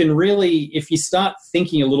 You can really, if you start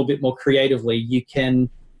thinking a little bit more creatively, you can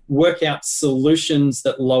work out solutions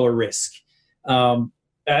that lower risk.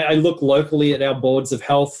 I look locally at our boards of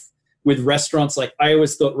health with restaurants. Like, I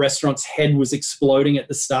always thought restaurants' head was exploding at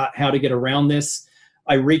the start, how to get around this.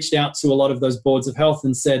 I reached out to a lot of those boards of health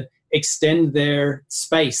and said, extend their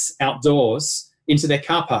space outdoors into their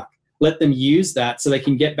car park. Let them use that so they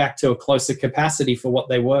can get back to a closer capacity for what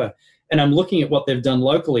they were. And I'm looking at what they've done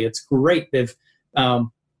locally. It's great. I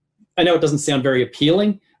know it doesn't sound very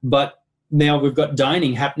appealing, but now we've got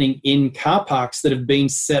dining happening in car parks that have been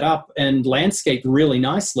set up and landscaped really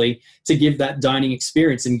nicely to give that dining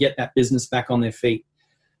experience and get that business back on their feet.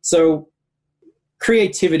 So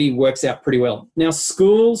creativity works out pretty well. Now,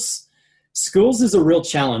 schools is a real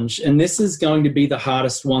challenge, and this is going to be the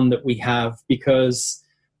hardest one that we have, because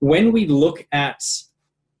when we look at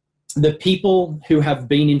the people who have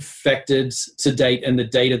been infected to date and the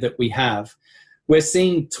data that we have, we're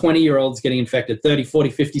seeing 20-year-olds getting infected, 30, 40,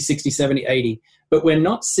 50, 60, 70, 80, but we're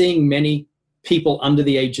not seeing many people under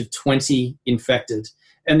the age of 20 infected.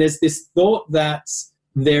 And there's this thought that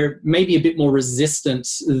they're maybe a bit more resistant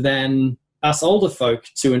than us older folk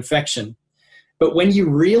to infection. But when you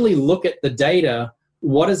really look at the data,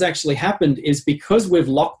 what has actually happened is, because we've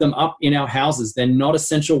locked them up in our houses, they're not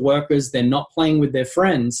essential workers, they're not playing with their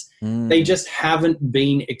friends, they just haven't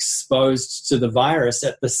been exposed to the virus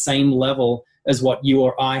at the same level as what you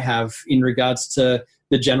or I have in regards to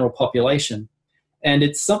the general population. And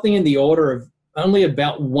it's something in the order of only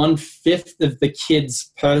about 1/5 of the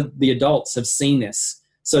kids per the adults have seen this.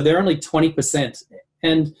 So they're only 20%.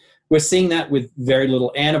 And we're seeing that with very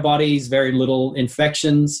little antibodies, very little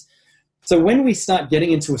infections. So when we start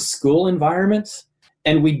getting into a school environment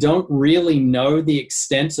and we don't really know the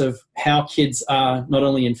extent of how kids are not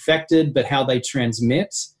only infected, but how they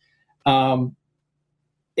transmit,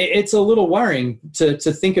 it's a little worrying to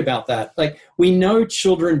think about that. Like, we know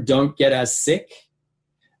children don't get as sick,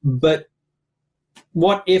 but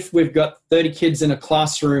what if we've got 30 kids in a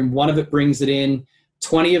classroom, one of it brings it in,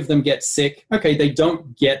 20 of them get sick. Okay, they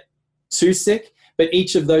don't get too sick, but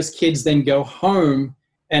each of those kids then go home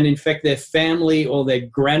and infect their family or their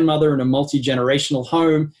grandmother in a multi-generational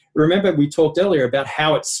home. Remember, we talked earlier about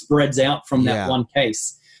how it spreads out from that one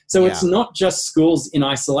case. So it's not just schools in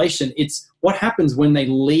isolation. It's what happens when they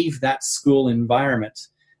leave that school environment.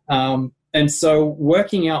 And so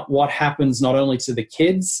working out what happens not only to the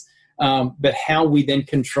kids, but how we then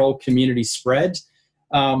control community spread,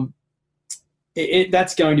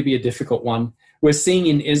 that's going to be a difficult one. We're seeing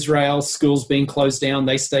in Israel schools being closed down.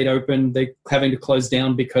 They stayed open. They're having to close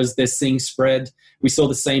down because they're seeing spread. We saw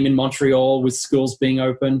the same in Montreal with schools being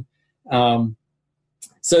open.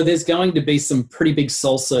 So there's going to be some pretty big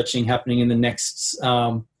soul searching happening in the next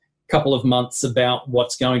couple of months about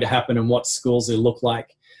what's going to happen and what schools will look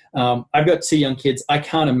like. I've got 2 young kids. I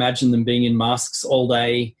can't imagine them being in masks all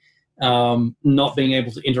day, not being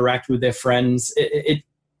able to interact with their friends.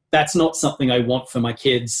 That's not something I want for my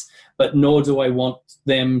kids, but nor do I want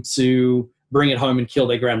them to bring it home and kill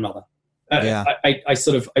their grandmother. I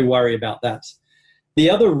worry about that. The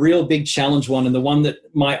other real big challenge one, and the one that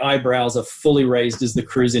my eyebrows are fully raised, is the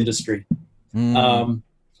cruise industry.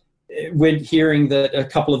 We're hearing that a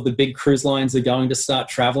couple of the big cruise lines are going to start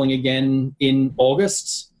traveling again in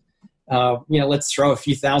August. Let's throw a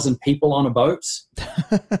few thousand people on a boat.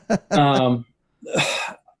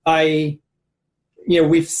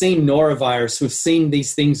 We've seen norovirus. We've seen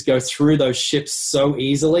these things go through those ships so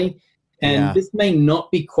easily. And this may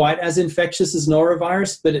not be quite as infectious as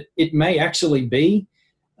norovirus, but it may actually be.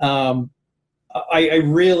 My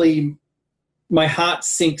heart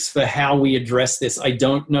sinks for how we address this. I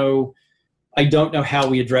don't know how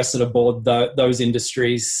we address it aboard those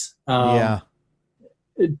industries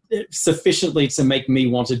sufficiently to make me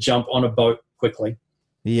want to jump on a boat quickly.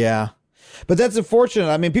 Yeah. But that's unfortunate.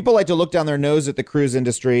 I mean, people like to look down their nose at the cruise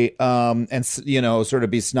industry and, sort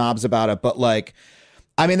of be snobs about it. But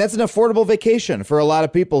that's an affordable vacation for a lot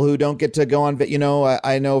of people who don't get to go on.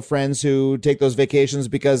 I know friends who take those vacations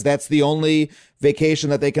because that's the only vacation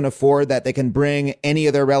that they can afford, that they can bring any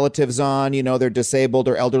of their relatives on. Their disabled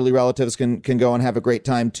or elderly relatives can go and have a great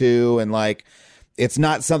time too. And it's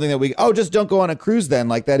not something that just don't go on a cruise then.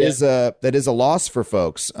 That is a loss for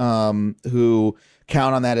folks who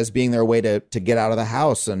count on that as being their way to get out of the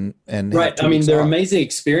house and right. I mean, they're amazing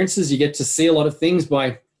experiences. You get to see a lot of things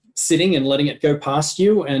by sitting and letting it go past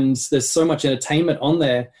you, and there's so much entertainment on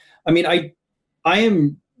there. I mean, I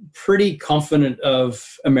am pretty confident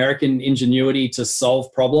of American ingenuity to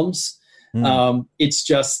solve problems. It's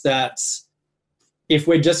just that if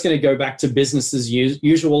we're just going to go back to business as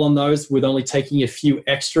usual on those with only taking a few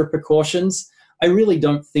extra precautions, I really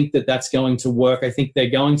don't think that that's going to work. I think they're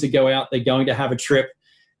going to go out, they're going to have a trip,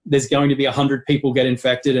 there's going to be 100 people get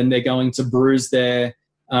infected, and they're going to bruise their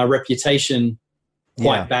reputation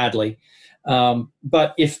quite badly.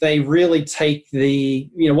 But if they really take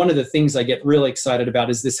one of the things I get really excited about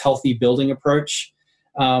is this healthy building approach.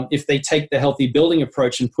 If they take the healthy building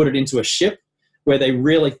approach and put it into a ship where they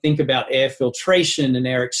really think about air filtration and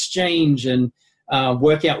air exchange and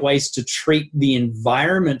work out ways to treat the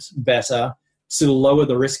environment better to lower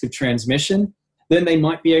the risk of transmission, then they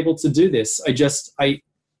might be able to do this.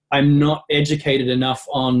 I'm not educated enough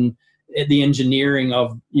on the engineering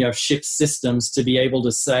of ship systems to be able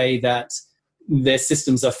to say that their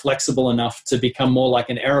systems are flexible enough to become more like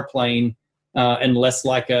an airplane and less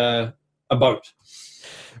like a boat.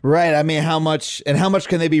 Right. I mean, how much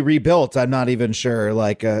can they be rebuilt? I'm not even sure.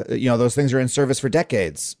 Those things are in service for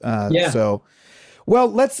decades. So, well,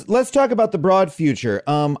 let's talk about the broad future.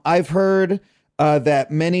 I've heard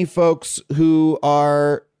that many folks who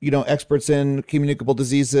are, experts in communicable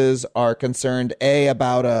diseases are concerned,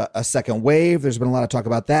 about a second wave. There's been a lot of talk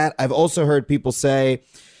about that. I've also heard people say,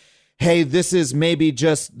 hey, this is maybe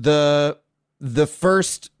just the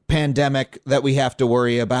first pandemic that we have to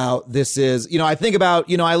worry about. This is, I think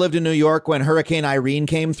about, I lived in New York when Hurricane Irene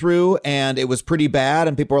came through, and it was pretty bad.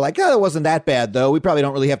 And people were like, oh, it wasn't that bad, though. We probably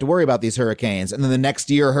don't really have to worry about these hurricanes. And then the next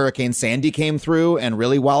year, Hurricane Sandy came through and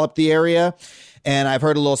really walloped the area. And I've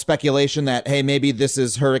heard a little speculation that, hey, maybe this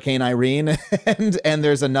is Hurricane Irene and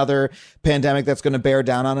there's another pandemic that's going to bear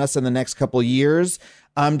down on us in the next couple of years.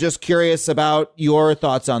 I'm just curious about your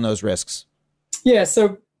thoughts on those risks. Yeah,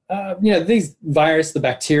 so, these virus, the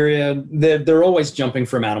bacteria, they're always jumping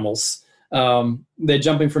from animals. They're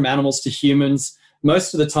jumping from animals to humans.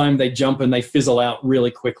 Most of the time they jump and they fizzle out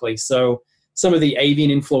really quickly. So some of the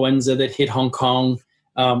avian influenza that hit Hong Kong,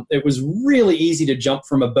 it was really easy to jump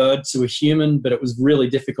from a bird to a human, but it was really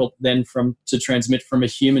difficult then to transmit from a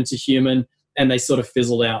human to human, and they sort of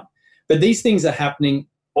fizzled out. But these things are happening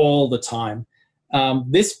all the time.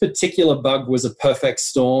 This particular bug was a perfect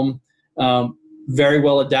storm, very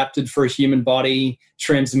well adapted for a human body,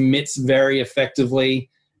 transmits very effectively,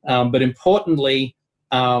 but importantly,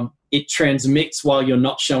 it transmits while you're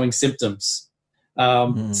not showing symptoms.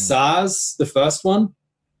 SARS, the first one,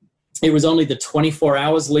 it was only the 24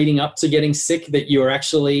 hours leading up to getting sick that you were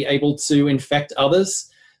actually able to infect others.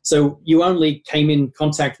 So you only came in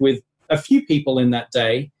contact with a few people in that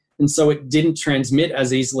day, and so it didn't transmit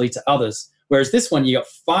as easily to others. Whereas this one, you got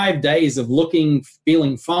 5 days of looking,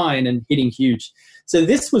 feeling fine, and hitting huge. So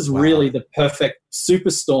this was really the perfect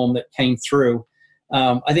superstorm that came through.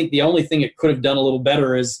 I think the only thing it could have done a little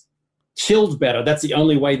better is killed better. That's the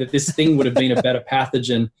only way that this thing would have been a better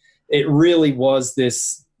pathogen. It really was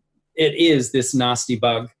this, it is this nasty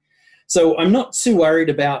bug. So I'm not too worried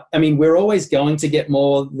about, I mean, we're always going to get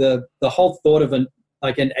more, the whole thought of an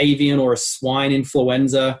avian or a swine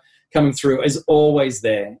influenza coming through is always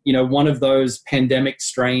there. You know, one of those pandemic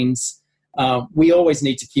strains. We always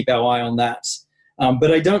need to keep our eye on that.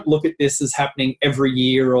 But I don't look at this as happening every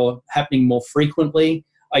year or happening more frequently.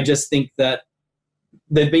 I just think that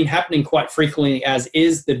they've been happening quite frequently as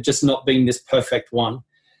is. They've just not been this perfect one.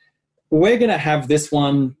 We're going to have this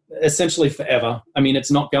one essentially forever. I mean,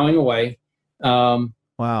 it's not going away.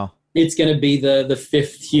 Wow. It's going to be the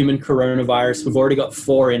fifth human coronavirus. We've already got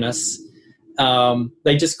 4 in us.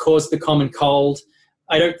 They just caused the common cold.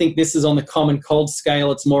 I don't think this is on the common cold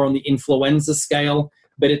scale. It's more on the influenza scale,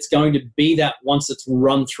 but it's going to be that once it's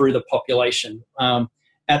run through the population.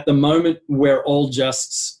 At the moment, we're all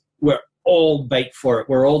bait for it.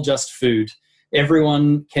 We're all just food.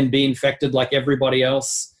 Everyone can be infected like everybody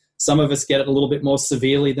else. Some of us get it a little bit more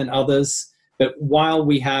severely than others. But while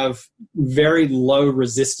we have very low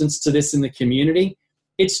resistance to this in the community,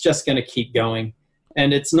 it's just going to keep going.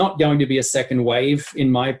 And it's not going to be a second wave,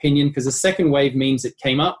 in my opinion, because a second wave means it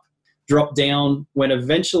came up, dropped down, went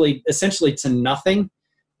essentially to nothing.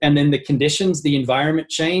 And then the conditions, the environment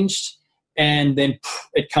changed, and then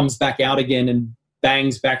it comes back out again and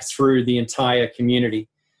bangs back through the entire community.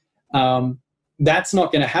 That's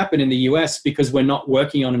not going to happen in the US because we're not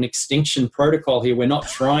working on an extinction protocol here. We're not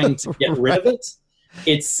trying to get rid of it.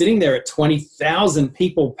 It's sitting there at 20,000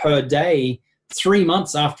 people per day, 3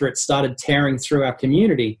 months after it started tearing through our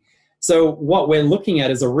community. So what we're looking at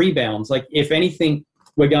is a rebound. Like, if anything,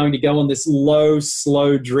 we're going to go on this low,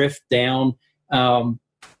 slow drift down,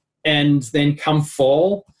 and then come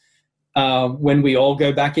fall, when we all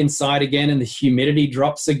go back inside again and the humidity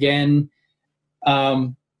drops again,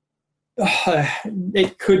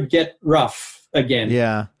 it could get rough again.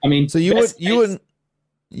 Yeah. I mean, so you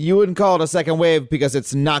wouldn't call it a second wave because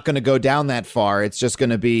it's not going to go down that far. It's just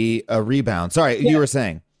going to be a rebound. Sorry, you were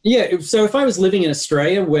saying. Yeah. So if I was living in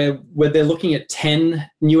Australia where they're looking at 10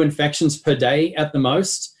 new infections per day at the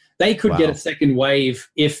most, they could get a second wave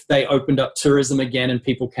if they opened up tourism again and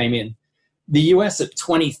people came in. The US at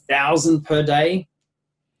 20,000 per day,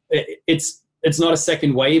 it's not a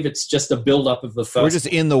second wave. It's just a buildup of the first. We're just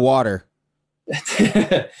in the water.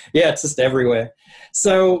 Yeah, it's just everywhere.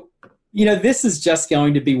 So, this is just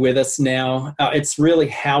going to be with us now. It's really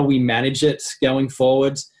how we manage it going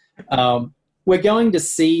forward. We're going to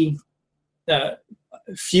see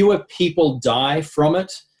fewer people die from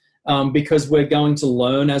it because we're going to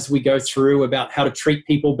learn as we go through about how to treat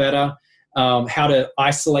people better, how to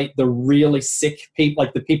isolate the really sick people,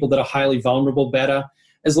 like the people that are highly vulnerable, better.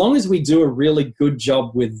 As long as we do a really good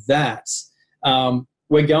job with that,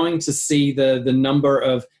 we're going to see the number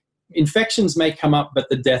of infections may come up, but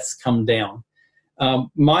the deaths come down.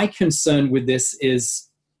 My concern with this is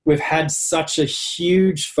we've had such a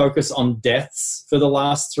huge focus on deaths for the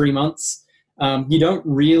last 3 months. You don't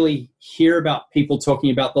really hear about people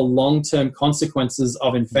talking about the long-term consequences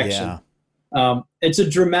of infection. Yeah. It's a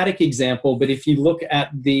dramatic example, but if you look at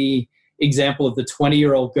the example of the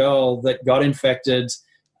 20-year-old girl that got infected,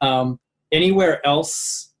 anywhere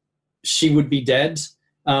else she would be dead.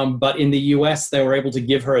 But in the US, they were able to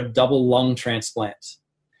give her a double lung transplant.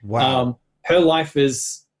 Wow. Her life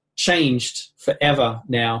is changed forever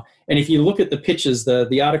now. And if you look at the pictures,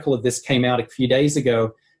 the article of this came out a few days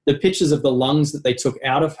ago, the pictures of the lungs that they took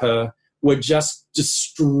out of her were just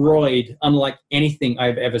destroyed, unlike anything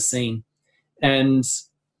I've ever seen. And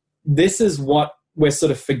this is what we're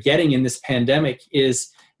sort of forgetting in this pandemic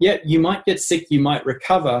is, yeah, you might get sick, you might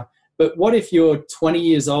recover, But what if you're 20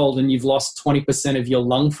 years old and you've lost 20% of your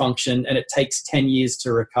lung function and it takes 10 years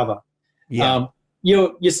to recover? Yeah.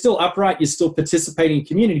 You're still upright, you're still participating in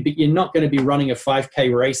community, but you're not going to be running a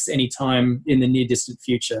 5K race anytime in the near distant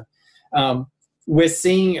future. We're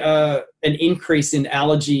seeing an increase in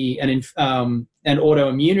allergy and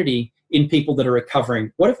autoimmunity in people that are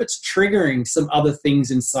recovering. What if it's triggering some other things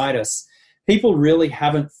inside us? People really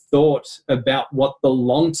haven't thought about what the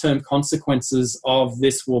long-term consequences of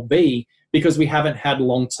this will be because we haven't had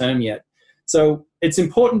long-term yet. So it's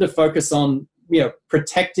important to focus on,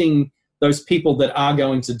 protecting those people that are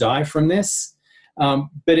going to die from this. But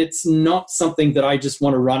it's not something that I just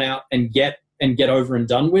want to run out and get over and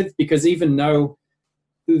done with, because even though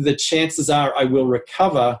the chances are I will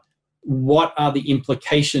recover, what are the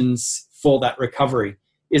implications for that recovery?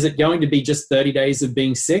 Is it going to be just 30 days of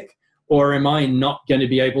being sick? Or am I not going to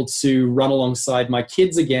be able to run alongside my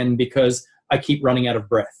kids again because I keep running out of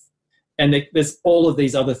breath? And there's all of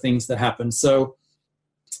these other things that happen. So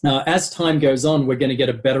as time goes on, we're going to get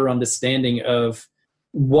a better understanding of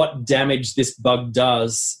what damage this bug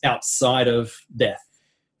does outside of death.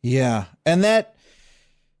 Yeah. And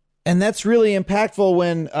that's really impactful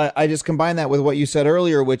when I just combine that with what you said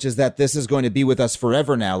earlier, which is that this is going to be with us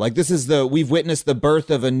forever now. Like we've witnessed the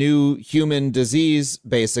birth of a new human disease,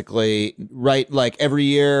 basically, right? Like every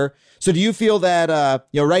year. So do you feel that,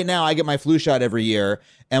 right now I get my flu shot every year.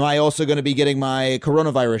 Am I also going to be getting my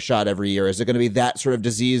coronavirus shot every year? Is it going to be that sort of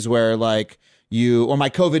disease where or my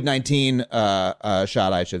COVID-19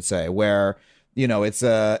 shot, I should say, where, it's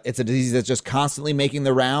a disease that's just constantly making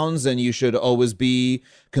the rounds and you should always be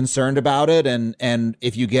concerned about it. And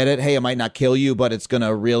if you get it, hey, it might not kill you, but it's going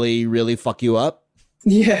to really, really fuck you up.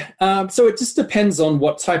 Yeah. So it just depends on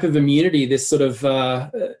what type of immunity this sort of,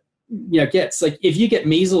 gets. Like if you get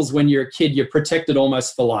measles when you're a kid, you're protected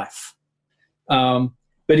almost for life.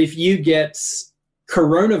 But if you get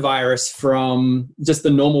coronavirus from just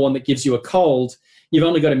the normal one that gives you a cold, you've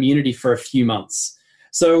only got immunity for a few months.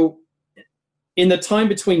 So in the time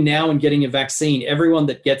between now and getting a vaccine, everyone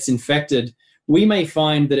that gets infected, we may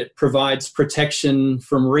find that it provides protection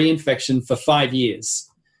from reinfection for 5 years.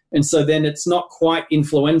 And so then it's not quite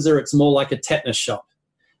influenza, it's more like a tetanus shot.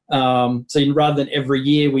 So rather than every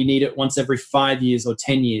year, we need it once every 5 years or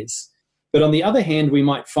 10 years. But on the other hand, we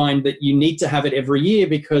might find that you need to have it every year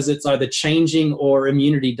because it's either changing or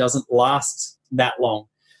immunity doesn't last that long.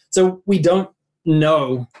 So we don't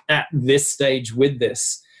know at this stage with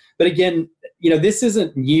this. But again, this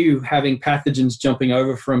isn't new, having pathogens jumping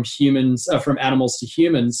over from animals to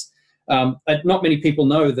humans. Not many people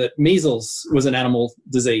know that measles was an animal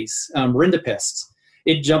disease, rinderpest.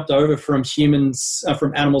 It jumped over from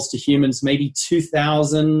animals to humans maybe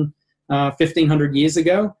 2,000, 1,500 years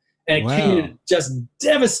ago. And it came in and just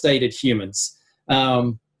devastated humans.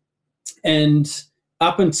 And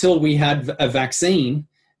up until we had a vaccine,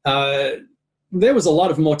 there was a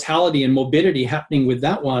lot of mortality and morbidity happening with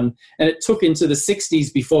that one. And it took into the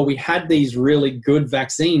 60s before we had these really good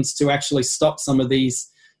vaccines to actually stop some of these,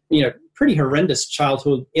 pretty horrendous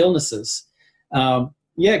childhood illnesses.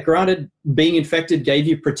 Granted, being infected gave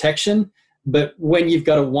you protection, but when you've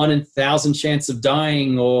got a 1 in 1,000 chance of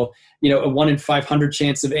dying or, a 1 in 500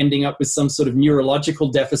 chance of ending up with some sort of neurological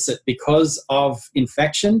deficit because of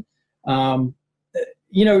infection, do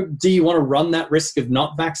you want to run that risk of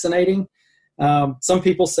not vaccinating? Some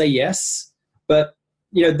people say yes, but,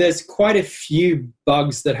 there's quite a few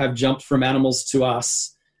bugs that have jumped from animals to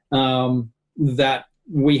us that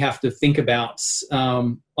we have to think about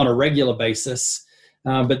on a regular basis.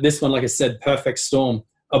 But this one, like I said, perfect storm.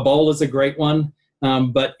 Ebola is a great one,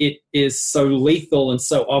 but it is so lethal and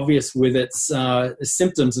so obvious with its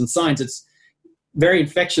symptoms and signs. It's very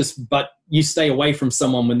infectious, but you stay away from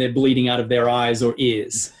someone when they're bleeding out of their eyes or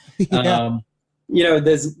ears. Yeah.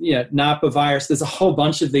 There's Napa virus. There's a whole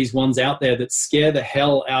bunch of these ones out there that scare the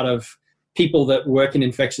hell out of people that work in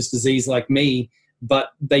infectious disease like me, but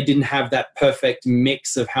they didn't have that perfect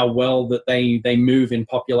mix of how well that they move in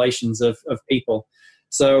populations of people.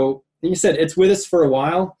 So like you said, it's with us for a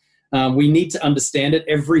while. We need to understand it.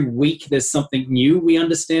 Every week there's something new we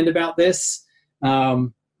understand about this. We're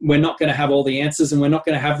not going to have all the answers, and we're not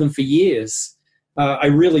going to have them for years. I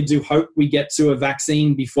really do hope we get to a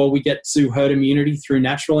vaccine before we get to herd immunity through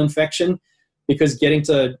natural infection, because getting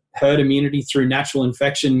to herd immunity through natural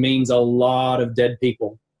infection means a lot of dead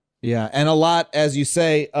people. Yeah, and a lot, as you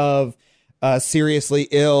say, of seriously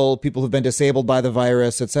ill people who've been disabled by the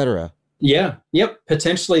virus, etc. Yeah, yep.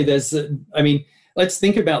 Potentially let's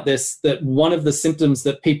think about this, that one of the symptoms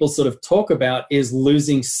that people sort of talk about is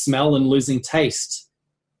losing smell and losing taste.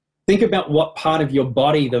 Think about what part of your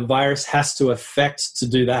body the virus has to affect to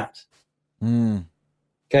do that.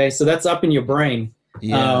 Okay, so that's up in your brain.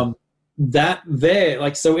 Yeah.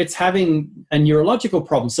 So it's having a neurological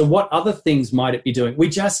problem. So what other things might it be doing? We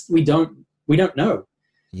don't know.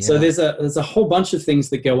 Yeah. So there's a whole bunch of things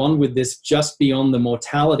that go on with this just beyond the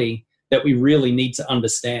mortality that we really need to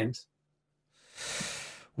understand.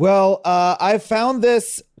 Well, I've found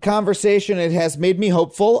this conversation, it has made me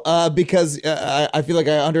hopeful because I feel like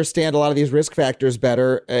I understand a lot of these risk factors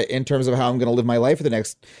better in terms of how I'm going to live my life for the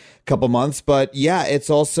next couple months. But yeah, it's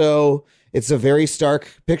a very stark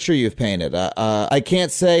picture you've painted. I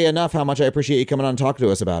can't say enough how much I appreciate you coming on and talking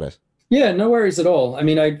to us about it. Yeah, no worries at all. I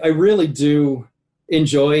mean, I really do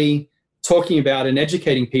enjoy talking about and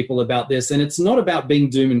educating people about this. And it's not about being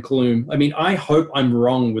doom and gloom. I mean, I hope I'm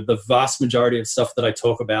wrong with the vast majority of stuff that I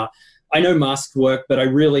talk about. I know masks work, but I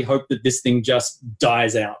really hope that this thing just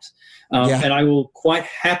dies out. And I will quite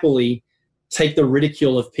happily take the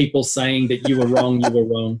ridicule of people saying that you were wrong, you were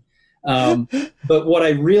wrong. But what I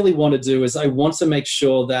really want to do is I want to make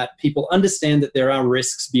sure that people understand that there are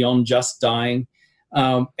risks beyond just dying,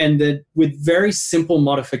 and that with very simple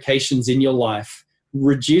modifications in your life,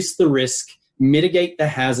 reduce the risk, mitigate the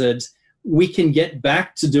hazard, we can get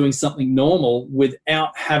back to doing something normal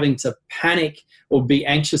without having to panic or be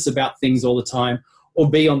anxious about things all the time, or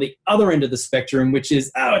be on the other end of the spectrum, which is,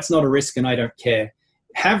 it's not a risk and I don't care.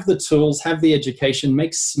 Have the tools, have the education,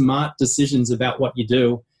 make smart decisions about what you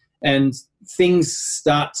do, and things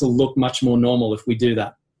start to look much more normal if we do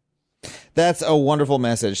that. That's a wonderful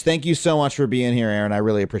message. Thank you so much for being here, Aaron. I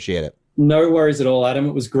really appreciate it. No worries at all, Adam.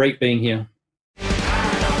 It was great being here.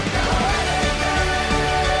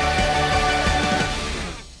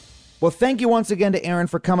 Well, thank you once again to Aaron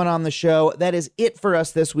for coming on the show. That is it for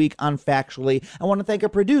us this week on Factually. I want to thank our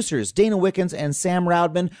producers, Dana Wickens and Sam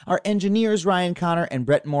Roudman, our engineers, Ryan Connor and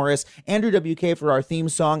Brett Morris, Andrew WK for our theme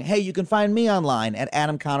song. Hey, you can find me online at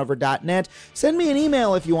adamconover.net. Send me an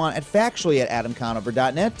email if you want at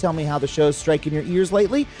factually@adamconover.net. Tell me how the show's striking your ears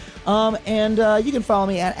lately. And you can follow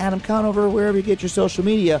me at Adam Conover wherever you get your social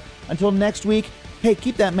media. Until next week, hey,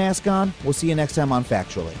 keep that mask on. We'll see you next time on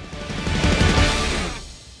Factually.